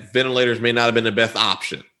saying that ventilators may not have been the best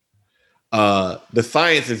option. The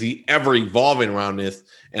science is ever evolving around this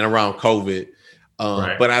and around COVID.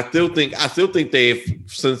 Right. But I still think they've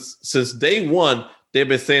since day one, they've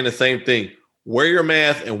been saying the same thing: wear your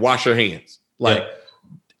mask and wash your hands. Like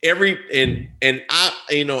I'm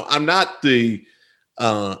not the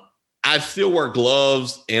I still wear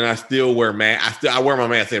gloves and I still wear mask. I wear my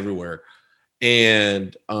mask everywhere,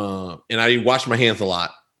 and I wash my hands a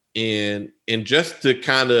lot. And just to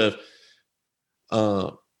kind of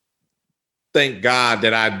thank God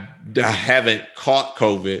that I haven't caught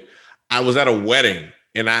COVID. I was at a wedding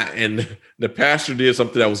and the pastor did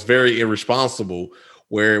something that was very irresponsible,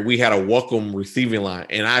 where we had a welcome receiving line,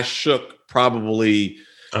 and I shook probably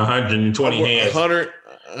 120 hands,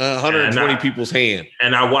 120 people's hand,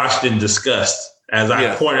 and I watched in disgust as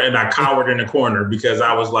I cowered in the corner because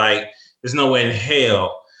I was like, "There's no way in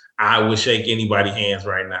hell I would shake anybody's hands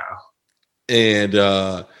right now." And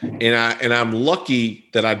I'm lucky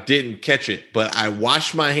that I didn't catch it, but I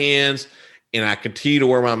washed my hands and I continue to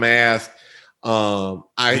wear my mask. I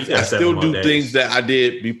still do things that I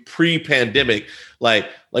did pre-pandemic, like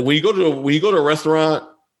when you go to a restaurant,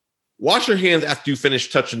 wash your hands after you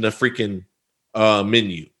finish touching the freaking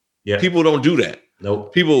menu. Yeah, people don't do that.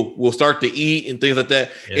 Nope. People will start to eat and things like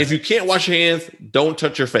that. Yeah. If you can't wash your hands, don't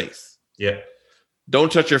touch your face. Yeah,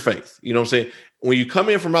 don't touch your face. You know what I'm saying? When you come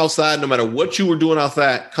in from outside, no matter what you were doing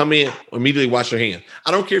outside, come in, immediately wash your hands.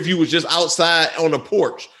 I don't care if you was just outside on the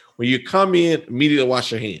porch. When you come in, immediately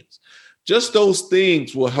wash your hands. Just those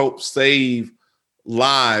things will help save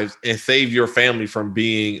lives and save your family from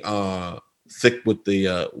being sick with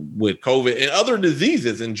with COVID and other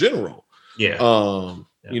diseases in general. Yeah.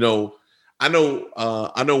 You know, I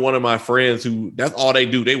know one of my friends who that's all they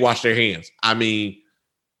do. They wash their hands. I mean,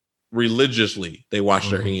 religiously, they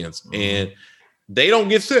wash their hands and they don't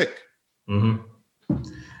get sick. Mm-hmm.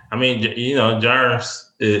 I mean, you know,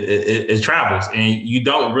 germs, it travels, and you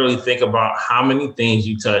don't really think about how many things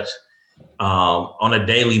you touch on a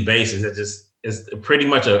daily basis. It's pretty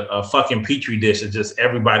much a fucking petri dish of just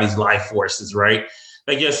everybody's life forces, right?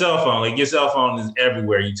 Like your cell phone. Like your cell phone is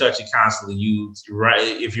everywhere. You touch it constantly.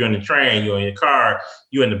 If you're in the train, you're in your car,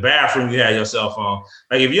 you're in the bathroom, you have your cell phone.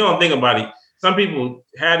 Like if you don't think about it, some people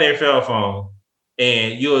have their cell phone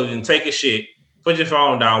and you'll even take a shit, put your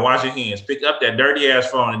phone down, wash your hands, pick up that dirty ass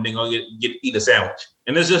phone, and then go eat a sandwich.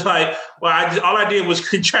 And it's just like, well, all I did was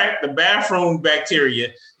contract the bathroom bacteria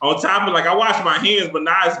on top of, like, I washed my hands, but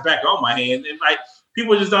now it's back on my hands. And like,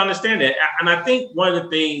 people just don't understand that. And I think one of the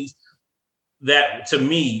things that to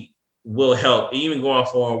me will help, even going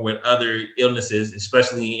forward with other illnesses,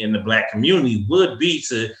 especially in the Black community, would be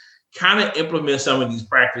to kind of implement some of these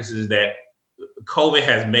practices that COVID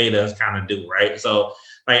has made us kind of do, right? So,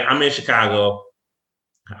 like, I'm in Chicago.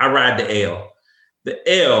 I ride the L.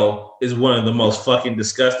 The L is one of the most fucking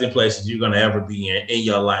disgusting places you're going to ever be in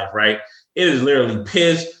your life, right? It is literally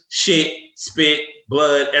piss, shit, spit,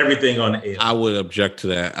 blood, everything on the L. I would object to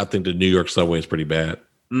that. I think the New York subway is pretty bad.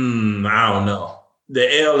 I don't know.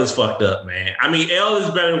 The L is fucked up, man. I mean, L is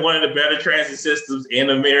one of the better transit systems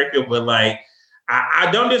in America, but like, I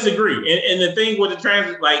don't disagree. And the thing with the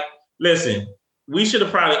transit, like, listen, we should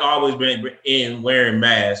have probably always been in wearing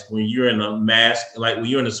masks when you're in a mask, like when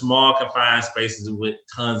you're in a small confined spaces with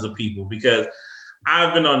tons of people, because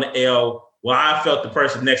I've been on the L where I felt the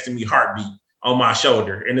person next to me heartbeat on my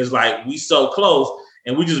shoulder. And it's like, we so close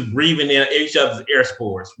and we just breathing in each other's air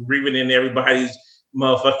spores, breathing in everybody's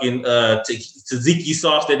motherfucking tzatziki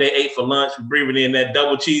sauce that they ate for lunch, breathing in that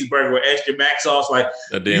double cheeseburger with extra mac sauce. Like,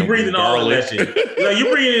 you breathing all of that shit. Like, you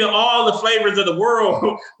breathing in all the flavors of the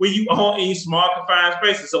world when you are in small confined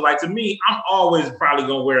spaces. So, like, to me, I'm always probably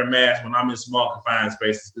gonna wear a mask when I'm in small confined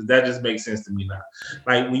spaces, because that just makes sense to me now.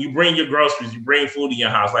 Like, when you bring your groceries, you bring food in your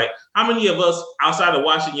house. Like, how many of us, outside of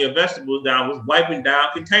washing your vegetables down, was wiping down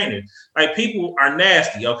containers? Like, people are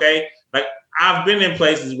nasty, okay? Like, I've been in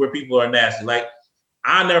places where people are nasty. Like,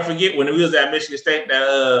 I'll never forget when we was at Michigan State,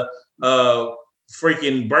 that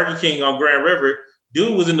freaking Burger King on Grand River,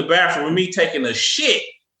 dude was in the bathroom with me taking a shit,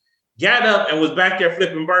 got up and was back there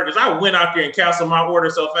flipping burgers. I went out there and canceled my order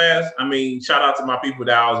so fast. I mean, shout out to my people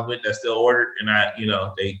that I was with that still ordered. And I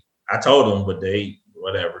told them, but they,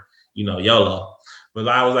 whatever, YOLO. But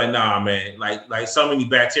I was like, nah, man, like so many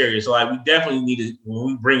bacteria. So like, we definitely need to, when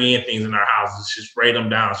we bring in things in our houses, just spray them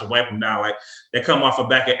down, so wipe them down. Like, they come off the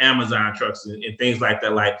back of Amazon trucks and things like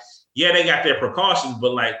that. Like, yeah, they got their precautions,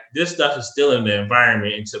 but like this stuff is still in the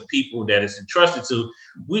environment and to people that it's entrusted to.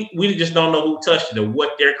 We just don't know who touched it or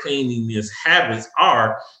what their cleanliness habits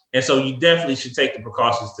are. And so you definitely should take the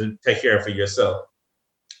precautions to take care of it yourself.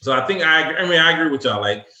 So I think I agree with y'all.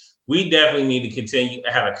 Like, we definitely need to continue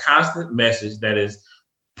to have a constant message that is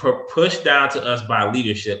pushed down to us by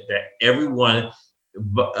leadership that everyone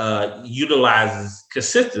utilizes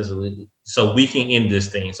consistently, so we can end this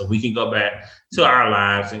thing, so we can go back to our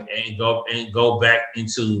lives and go back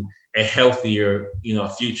into a healthier,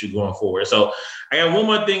 future going forward. So I got one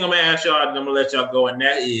more thing I'm gonna ask y'all, and I'm gonna let y'all go, and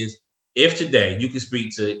that is, if today you could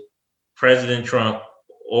speak to President Trump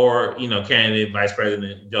or candidate Vice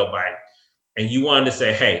President Joe Biden, and you wanted to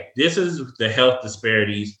say, hey, this is the health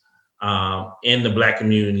disparities in the Black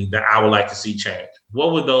community that I would like to see change,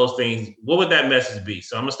 what would that message be?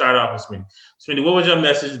 So I'm gonna start off with Smitty. Smitty, what would your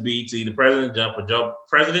message be to either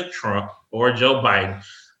President Trump or Joe Biden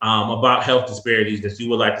about health disparities that you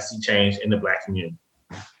would like to see change in the Black community?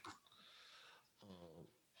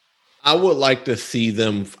 I would like to see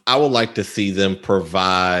them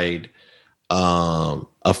provide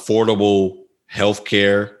affordable health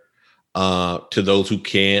care to those who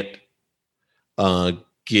can't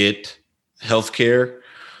get health care.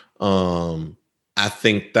 I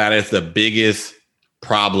think that is the biggest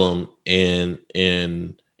problem in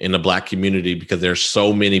the Black community, because there's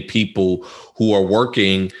so many people who are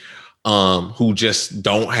working who just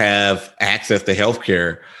don't have access to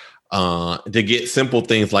healthcare to get simple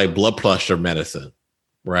things like blood pressure medicine,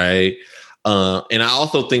 right? And I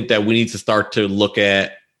also think that we need to start to look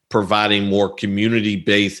at providing more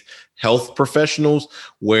community-based health professionals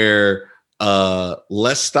where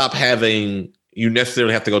let's stop having you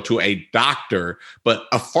necessarily have to go to a doctor, but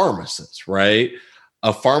a pharmacist, right?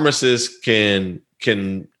 A pharmacist can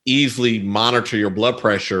easily monitor your blood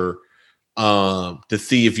pressure to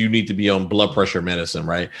see if you need to be on blood pressure medicine,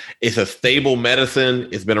 right? It's a stable medicine.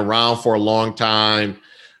 It's been around for a long time.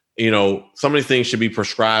 Some of these things should be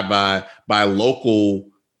prescribed by local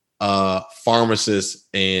pharmacists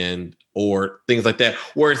or things like that,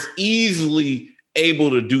 where it's easily able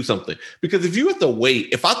to do something. Because if you have to wait,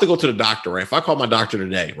 if I have to go to the doctor, right? If I call my doctor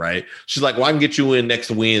today, right? She's like, well, I can get you in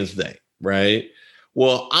next Wednesday, right?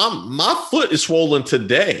 Well, my foot is swollen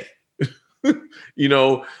today.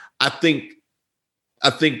 I think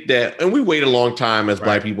that, and we wait a long time as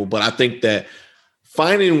Black people, but I think that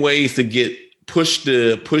finding ways to push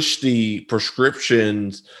the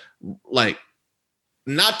prescriptions, like,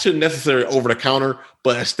 not to necessarily over the counter,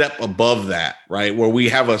 but a step above that, right? Where we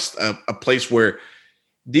have a place where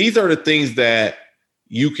these are the things that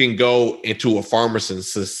you can go into a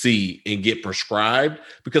pharmacist to see and get prescribed,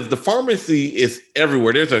 because the pharmacy is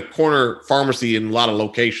everywhere. There's a corner pharmacy in a lot of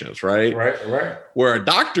locations, right? Right. Where a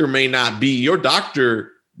doctor may not be, your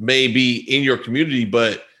doctor may be in your community,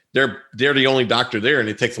 but they're the only doctor there, and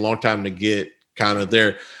it takes a long time to get kind of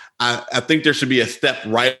there. I think there should be a step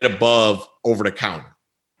right above over the counter,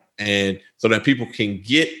 and so that people can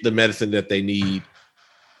get the medicine that they need,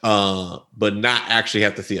 but not actually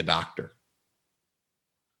have to see a doctor.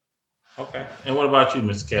 Okay. And what about you,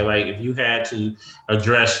 Mr. K? Like, if you had to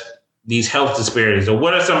address these health disparities, or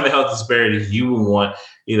what are some of the health disparities you would want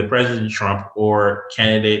either President Trump or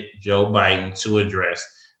candidate Joe Biden to address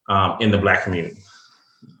in the Black community?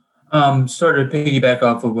 Sort of piggyback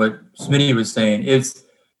off of what Smitty was saying, it's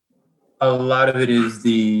a lot of it is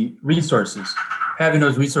the resources, having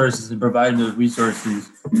those resources and providing those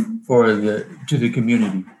resources to the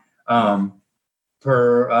community.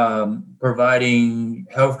 Providing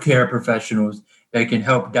healthcare professionals that can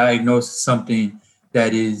help diagnose something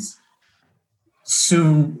that is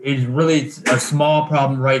really a small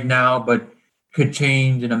problem right now, but could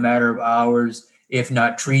change in a matter of hours if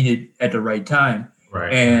not treated at the right time.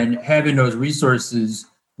 Right. And having those resources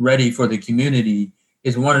ready for the community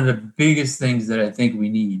is one of the biggest things that I think we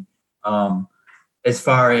need. As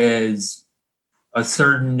far as a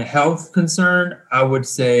certain health concern, I would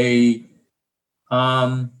say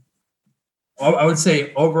overall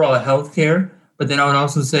healthcare, but then I would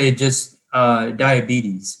also say just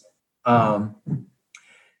diabetes. I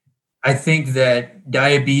think that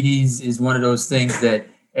diabetes is one of those things that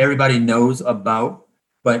everybody knows about,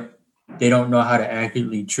 but they don't know how to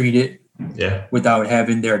accurately treat it without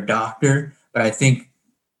having their doctor. But I think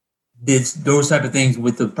those type of things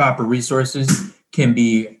with the proper resources can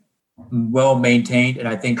be well maintained, and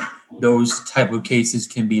I think those type of cases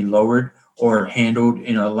can be lowered or handled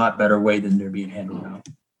in a lot better way than they're being handled now.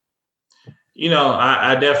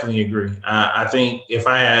 I definitely agree. I think if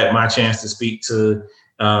I had my chance to speak to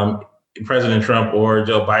President Trump or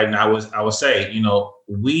Joe Biden, I would say,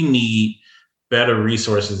 we need better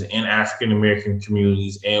resources in African American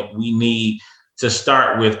communities, and we need to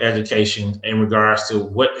start with education in regards to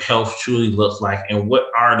what health truly looks like and what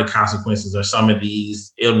are the consequences of some of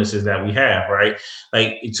these illnesses that we have, right?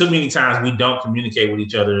 Like too many times we don't communicate with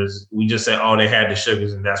each other. We just say, oh, they had the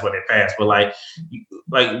sugars and that's what they passed. But like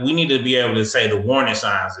we need to be able to say the warning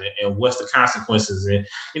signs and what's the consequences.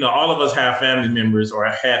 And, all of us have family members or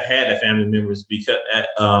have had family members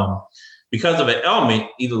because of an ailment,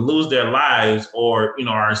 either lose their lives or,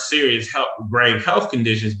 are serious grave health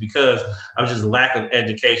conditions because of just lack of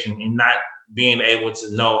education and not being able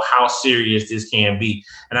to know how serious this can be.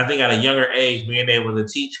 And I think at a younger age, being able to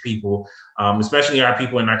teach people, especially our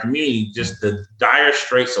people in our community, just the dire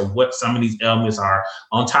straits of what some of these ailments are,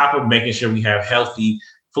 on top of making sure we have healthy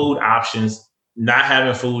food options, not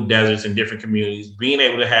having food deserts in different communities, being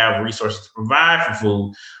able to have resources to provide for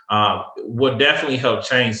food will definitely help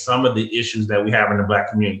change some of the issues that we have in the Black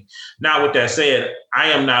community. Now, with that said, I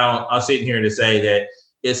am not sitting here to say that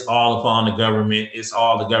it's all upon the government. It's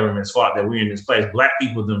all the government's fault that we're in this place. Black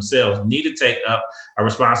people themselves need to take up a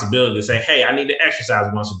responsibility to say, hey, I need to exercise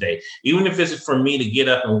once a day. Even if it's for me to get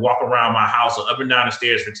up and walk around my house or up and down the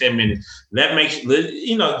stairs for 10 minutes, get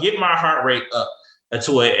my heart rate up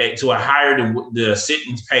to a higher than the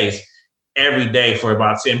sitting pace every day for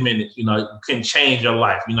about 10 minutes, can change your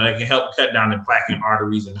life. It can help cut down the plaque in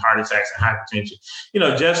arteries and heart attacks and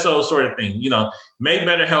hypertension, just those sort of things, make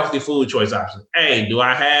better healthy food choice options. Hey, do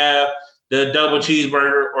I have the double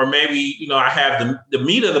cheeseburger, or maybe, I have the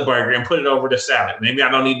meat of the burger and put it over the salad. Maybe I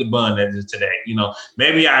don't need the bun that is today.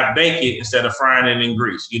 Maybe I bake it instead of frying it in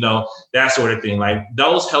grease, that sort of thing. Like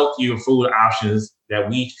those healthier food options that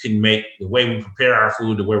we can make, the way we prepare our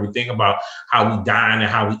food, the way we think about how we dine and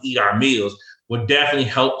how we eat our meals would definitely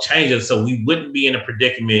help change us. So we wouldn't be in a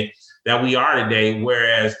predicament that we are today.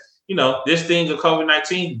 Whereas, this thing of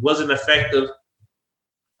COVID-19 wasn't effective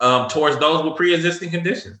towards those with pre-existing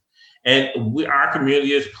conditions. And our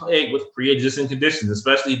community is plagued with pre-existing conditions,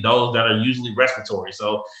 especially those that are usually respiratory.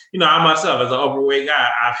 So, I myself, as an overweight guy,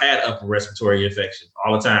 I've had upper respiratory infections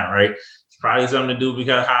all the time, right? It's probably something to do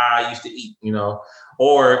because how I used to eat,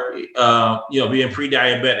 or, being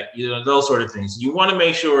pre-diabetic, those sort of things. You want to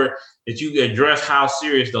make sure that you address how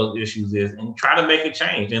serious those issues is and try to make a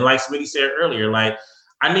change. And like Smitty said earlier, like,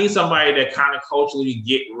 I need somebody that kind of culturally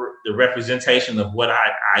get the representation of what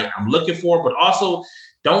I'm looking for, but also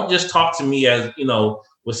don't just talk to me as,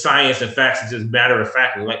 with science and facts, it's just matter of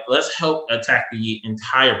fact. Like, let's help attack the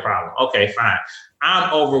entire problem. Okay, fine.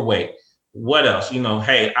 I'm overweight. What else?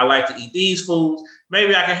 Hey, I like to eat these foods.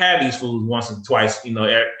 Maybe I can have these foods once or twice, a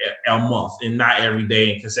month and not every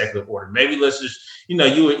day in consecutive order. Maybe let's just, you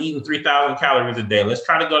were eating 3,000 calories a day. Let's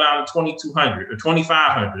try to go down to 2,200 or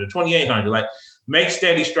 2,500 or 2,800. Like, make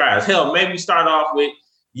steady strides. Hell, maybe start off with,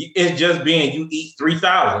 it's just being you eat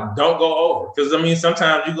 3,000. Don't go over. Because,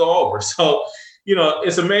 sometimes you go over. So,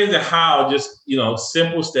 it's amazing how just,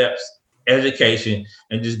 simple steps, education,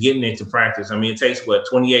 and just getting into practice. It takes,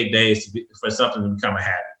 28 days for something to become a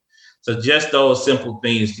habit. So just those simple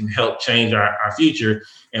things can help change our future.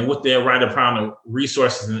 And with the right amount of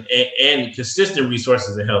resources and consistent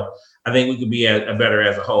resources to help, I think we could be a better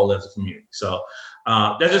as a whole as a community. So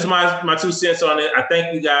that's just my 2 cents on it. I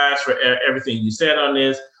thank you guys for everything you said on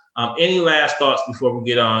this. Any last thoughts before we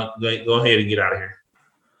get on? Go ahead and get out of here.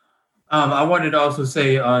 I wanted to also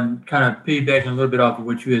say, on kind of piggybacking a little bit off of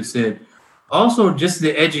what you had said, also just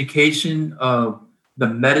the education of the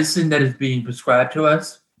medicine that is being prescribed to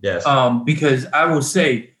us. Yes. Because I will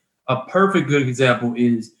say a perfect good example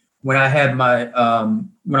is when I had my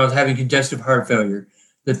when I was having congestive heart failure.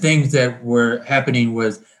 The things that were happening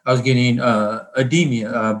was I was getting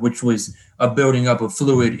edema, which was a building up of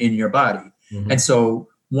fluid in your body. Mm-hmm. And so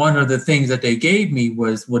one of the things that they gave me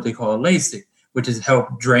was what they call LASIK, which is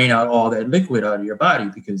help drain out all that liquid out of your body,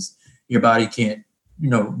 because your body can't,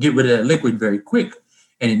 get rid of that liquid very quick,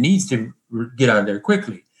 and it needs to get out of there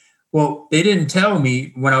quickly. Well, they didn't tell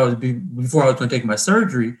me before I was going to take my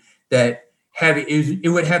surgery that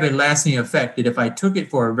it would have a lasting effect, that if I took it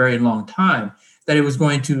for a very long time, that it was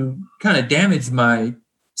going to kind of damage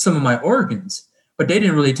some of my organs. But they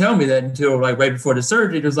didn't really tell me that until like right before the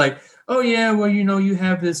surgery. It was like, oh yeah, well, you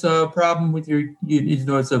have this problem with your,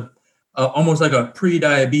 it's almost like a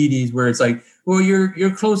pre-diabetes, where it's like, well,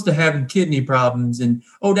 you're close to having kidney problems, and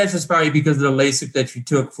that's just probably because of the LASIK that you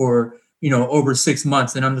took for over 6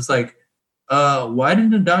 months. And I'm just like, why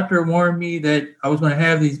didn't the doctor warn me that I was going to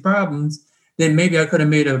have these problems? Then maybe I could have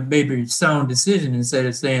made a sound decision instead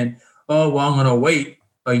of saying, oh, well, I'm going to wait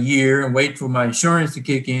a year and wait for my insurance to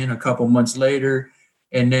kick in a couple months later,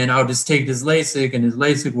 and then I'll just take this LASIK, and this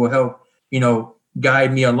LASIK will help,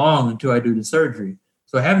 guide me along until I do the surgery.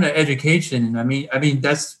 So having an education, I mean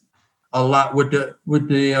that's a lot with the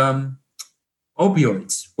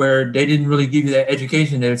opioids, where they didn't really give you that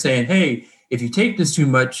education. They're saying, hey, if you take this too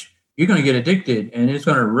much, you're going to get addicted and it's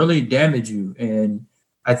going to really damage you. And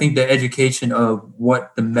I think the education of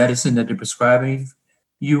what the medicine that they're prescribing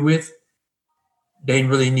you with, they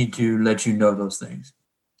really need to let you know those things.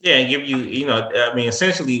 Yeah, and give you,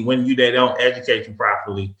 essentially when they don't educate you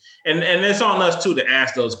properly, and it's on us too to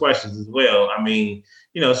ask those questions as well. I mean,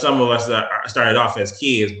 some of us started off as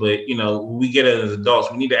kids, but when we get it as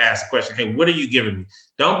adults, we need to ask the question, hey, what are you giving me?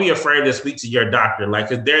 Don't be afraid to speak to your doctor, like,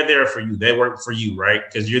 because they're there for you. They work for you, right?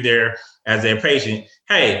 Because you're there as their patient.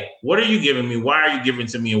 Hey, what are you giving me? Why are you giving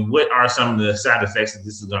to me? And what are some of the side effects that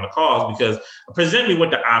this is going to cause? Because present me with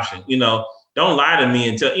the option, Don't lie to me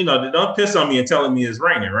until, don't piss on me and telling me it's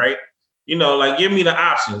raining, right? Give me the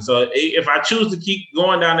option. So if I choose to keep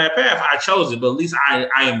going down that path, I chose it, but at least I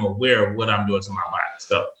am aware of what I'm doing to my body.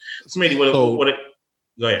 So, Smitty, go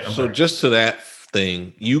ahead. So just to that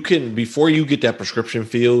thing, you can, before you get that prescription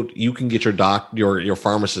filled, you can get your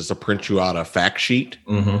pharmacist to print you out a fact sheet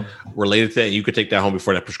related to that. You could take that home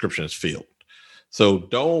before that prescription is filled. So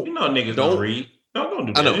niggas don't read. Don't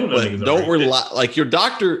do that. I know, but don't rely, like your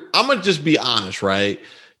doctor. I'm gonna just be honest, right?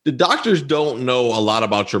 The doctors don't know a lot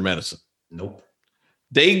about your medicine. Nope.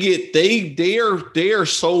 They are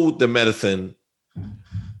sold the medicine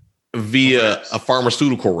via a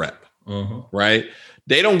pharmaceutical rep, right?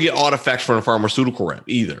 They don't get all the facts from a pharmaceutical rep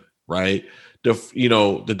either, right?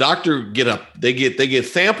 The doctor they get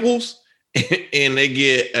samples and they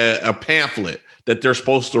get a pamphlet that they're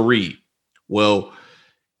supposed to read. Well,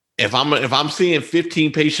 if I'm seeing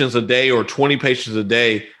 15 patients a day or 20 patients a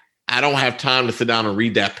day, I don't have time to sit down and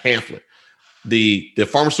read that pamphlet. The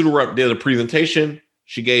pharmaceutical rep did a presentation.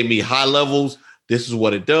 She gave me high levels. This is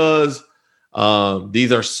what it does.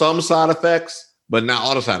 These are some side effects, but not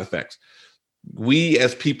all the side effects. We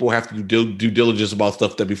as people have to do due diligence about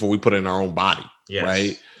stuff that before we put it in our own body,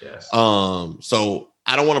 right? Yes. So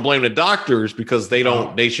I don't want to blame the doctors because they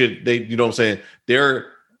don't. They should. They, you know what I'm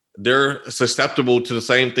saying? They're susceptible to the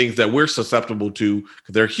same things that we're susceptible to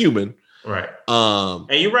because they're human. Right. And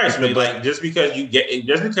you're right, Smith. Like just because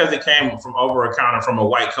it came from over a counter from a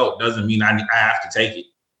white coat doesn't mean I have to take it.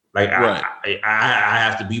 Like I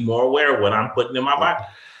have to be more aware of what I'm putting in my body.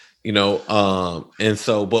 And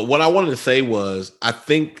so, but what I wanted to say was, I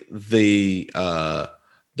think the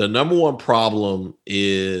number one problem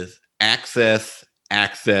is access.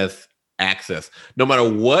 No matter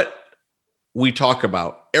what we talk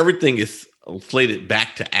about, everything is slated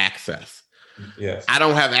back to access. Yes. I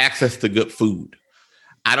don't have access to good food.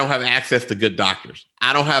 I don't have access to good doctors.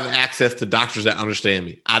 I don't have access to doctors that understand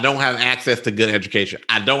me. I don't have access to good education.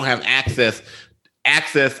 I don't have access.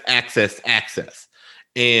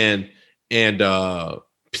 And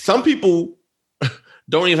some people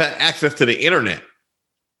don't even have access to the internet.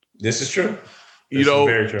 This is true.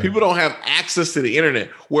 Very true. People don't have access to the internet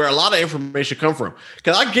where a lot of information come from.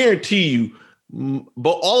 Because I guarantee you,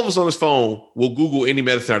 but all of us on this phone will Google any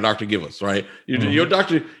medicine our doctor give us, right? Your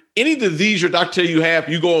doctor, any disease your doctor tell you have,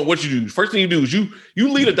 you go on what you do. First thing you do is you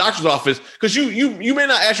leave a doctor's office because you may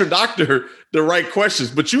not ask your doctor the right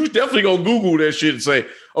questions, but you definitely gonna Google that shit and say,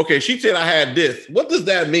 okay, she said I had this. What does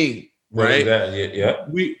that mean? Right? Yeah.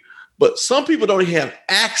 But some people don't even have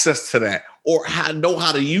access to that or know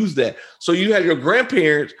how to use that. So you have your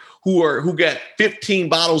grandparents who got 15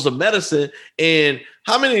 bottles of medicine, and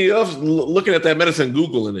how many of us looking at that medicine,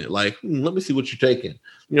 Googling it, like, let me see what you're taking.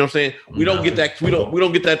 You know what I'm saying? We don't get that. We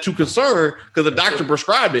don't get that too concerned because the doctor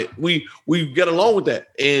prescribed it. We get along with that,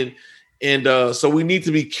 and so we need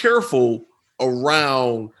to be careful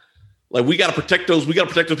around. Like we got to protect those. We got to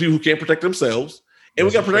protect those people who can't protect themselves, and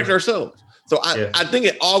we got to protect ourselves. So I think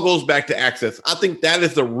it all goes back to access. I think that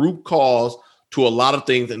is the root cause to a lot of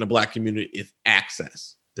things in the Black community is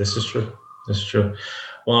access. This is true.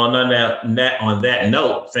 Well, on that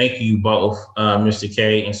note, thank you both, Mr.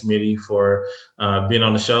 K and Smitty, for being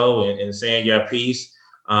on the show and saying your piece.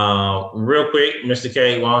 Real quick, Mr.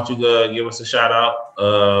 K, why don't you give us a shout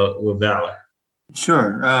out with Valor?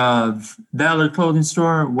 Sure. Valor Clothing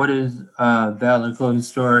Store. What is Valor Clothing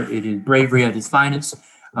Store? It is bravery at its finest.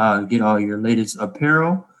 Get all your latest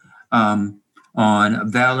apparel on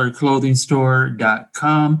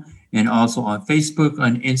valorclothingstore.com and also on Facebook,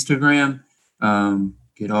 on Instagram.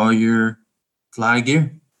 Get all your fly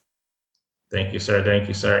gear. Thank you, sir.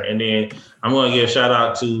 And then I'm going to give a shout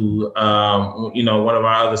out to, one of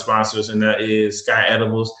our other sponsors, and that is Sky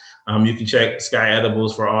Edibles. You can check Sky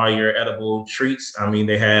Edibles for all your edible treats. I mean,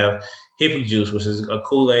 they have Hippie Juice, which is a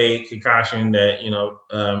Kool-Aid concoction that,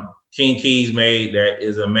 King Keys made that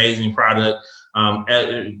is an amazing product.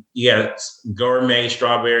 You got gourmet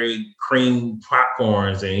strawberry cream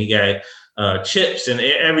popcorns, and you got chips and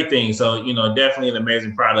everything. So, definitely an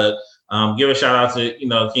amazing product. Give a shout out to,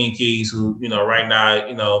 King Keys, who, right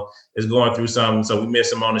now, is going through something. So we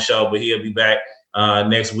miss him on the show, but he'll be back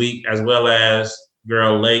next week, as well as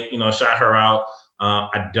girl Lake, shout her out.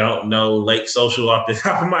 I don't know Lake social off the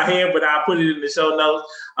top of my head, but I'll put it in the show notes.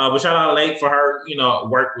 But shout out to Lake for her,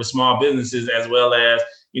 work with small businesses, as well as,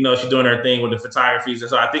 she's doing her thing with the photography.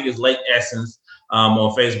 So I think it's Lake Essence on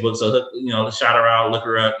Facebook. So, shout her out, look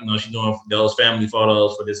her up. She's doing those family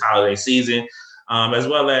photos for this holiday season. As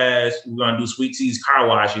well as we're going to do Sweet Tea's Car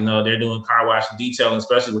Wash. They're doing car wash detailing,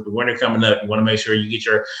 especially with the winter coming up. You want to make sure you get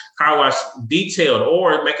your car wash detailed,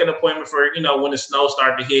 or make an appointment for, when the snow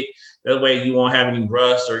starts to hit. That way you won't have any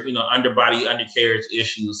rust or, underbody, undercarriage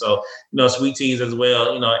issues. So, Sweet Tea's as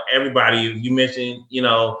well. Everybody, if you mention,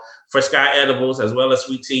 for Sky Edibles as well as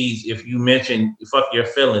Sweet Tea's, if you mention Fuck Your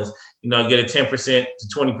Feelings, get a 10% to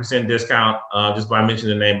 20% discount just by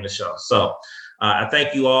mentioning the name of the show. So, I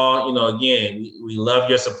thank you all. Again, we love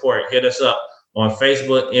your support. Hit us up on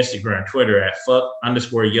Facebook, Instagram, Twitter at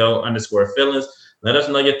fuck_yo_feelings. Let us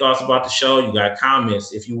know your thoughts about the show. You got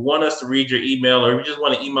comments. If you want us to read your email, or you just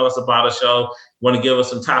want to email us about a show, want to give us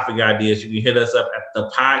some topic ideas, you can hit us up at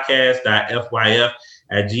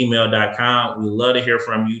thepodcast.fyf@gmail.com. We love to hear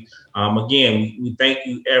from you. Again, we thank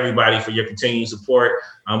you, everybody, for your continued support.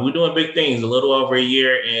 We're doing big things, a little over a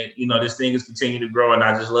year, and this thing is continuing to grow. And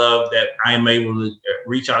I just love that I am able to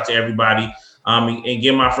reach out to everybody and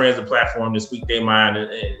give my friends a platform to speak their mind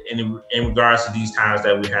in regards to these times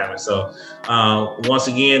that we're having. So once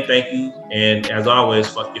again, thank you. And as always,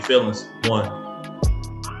 fuck your feelings. 1.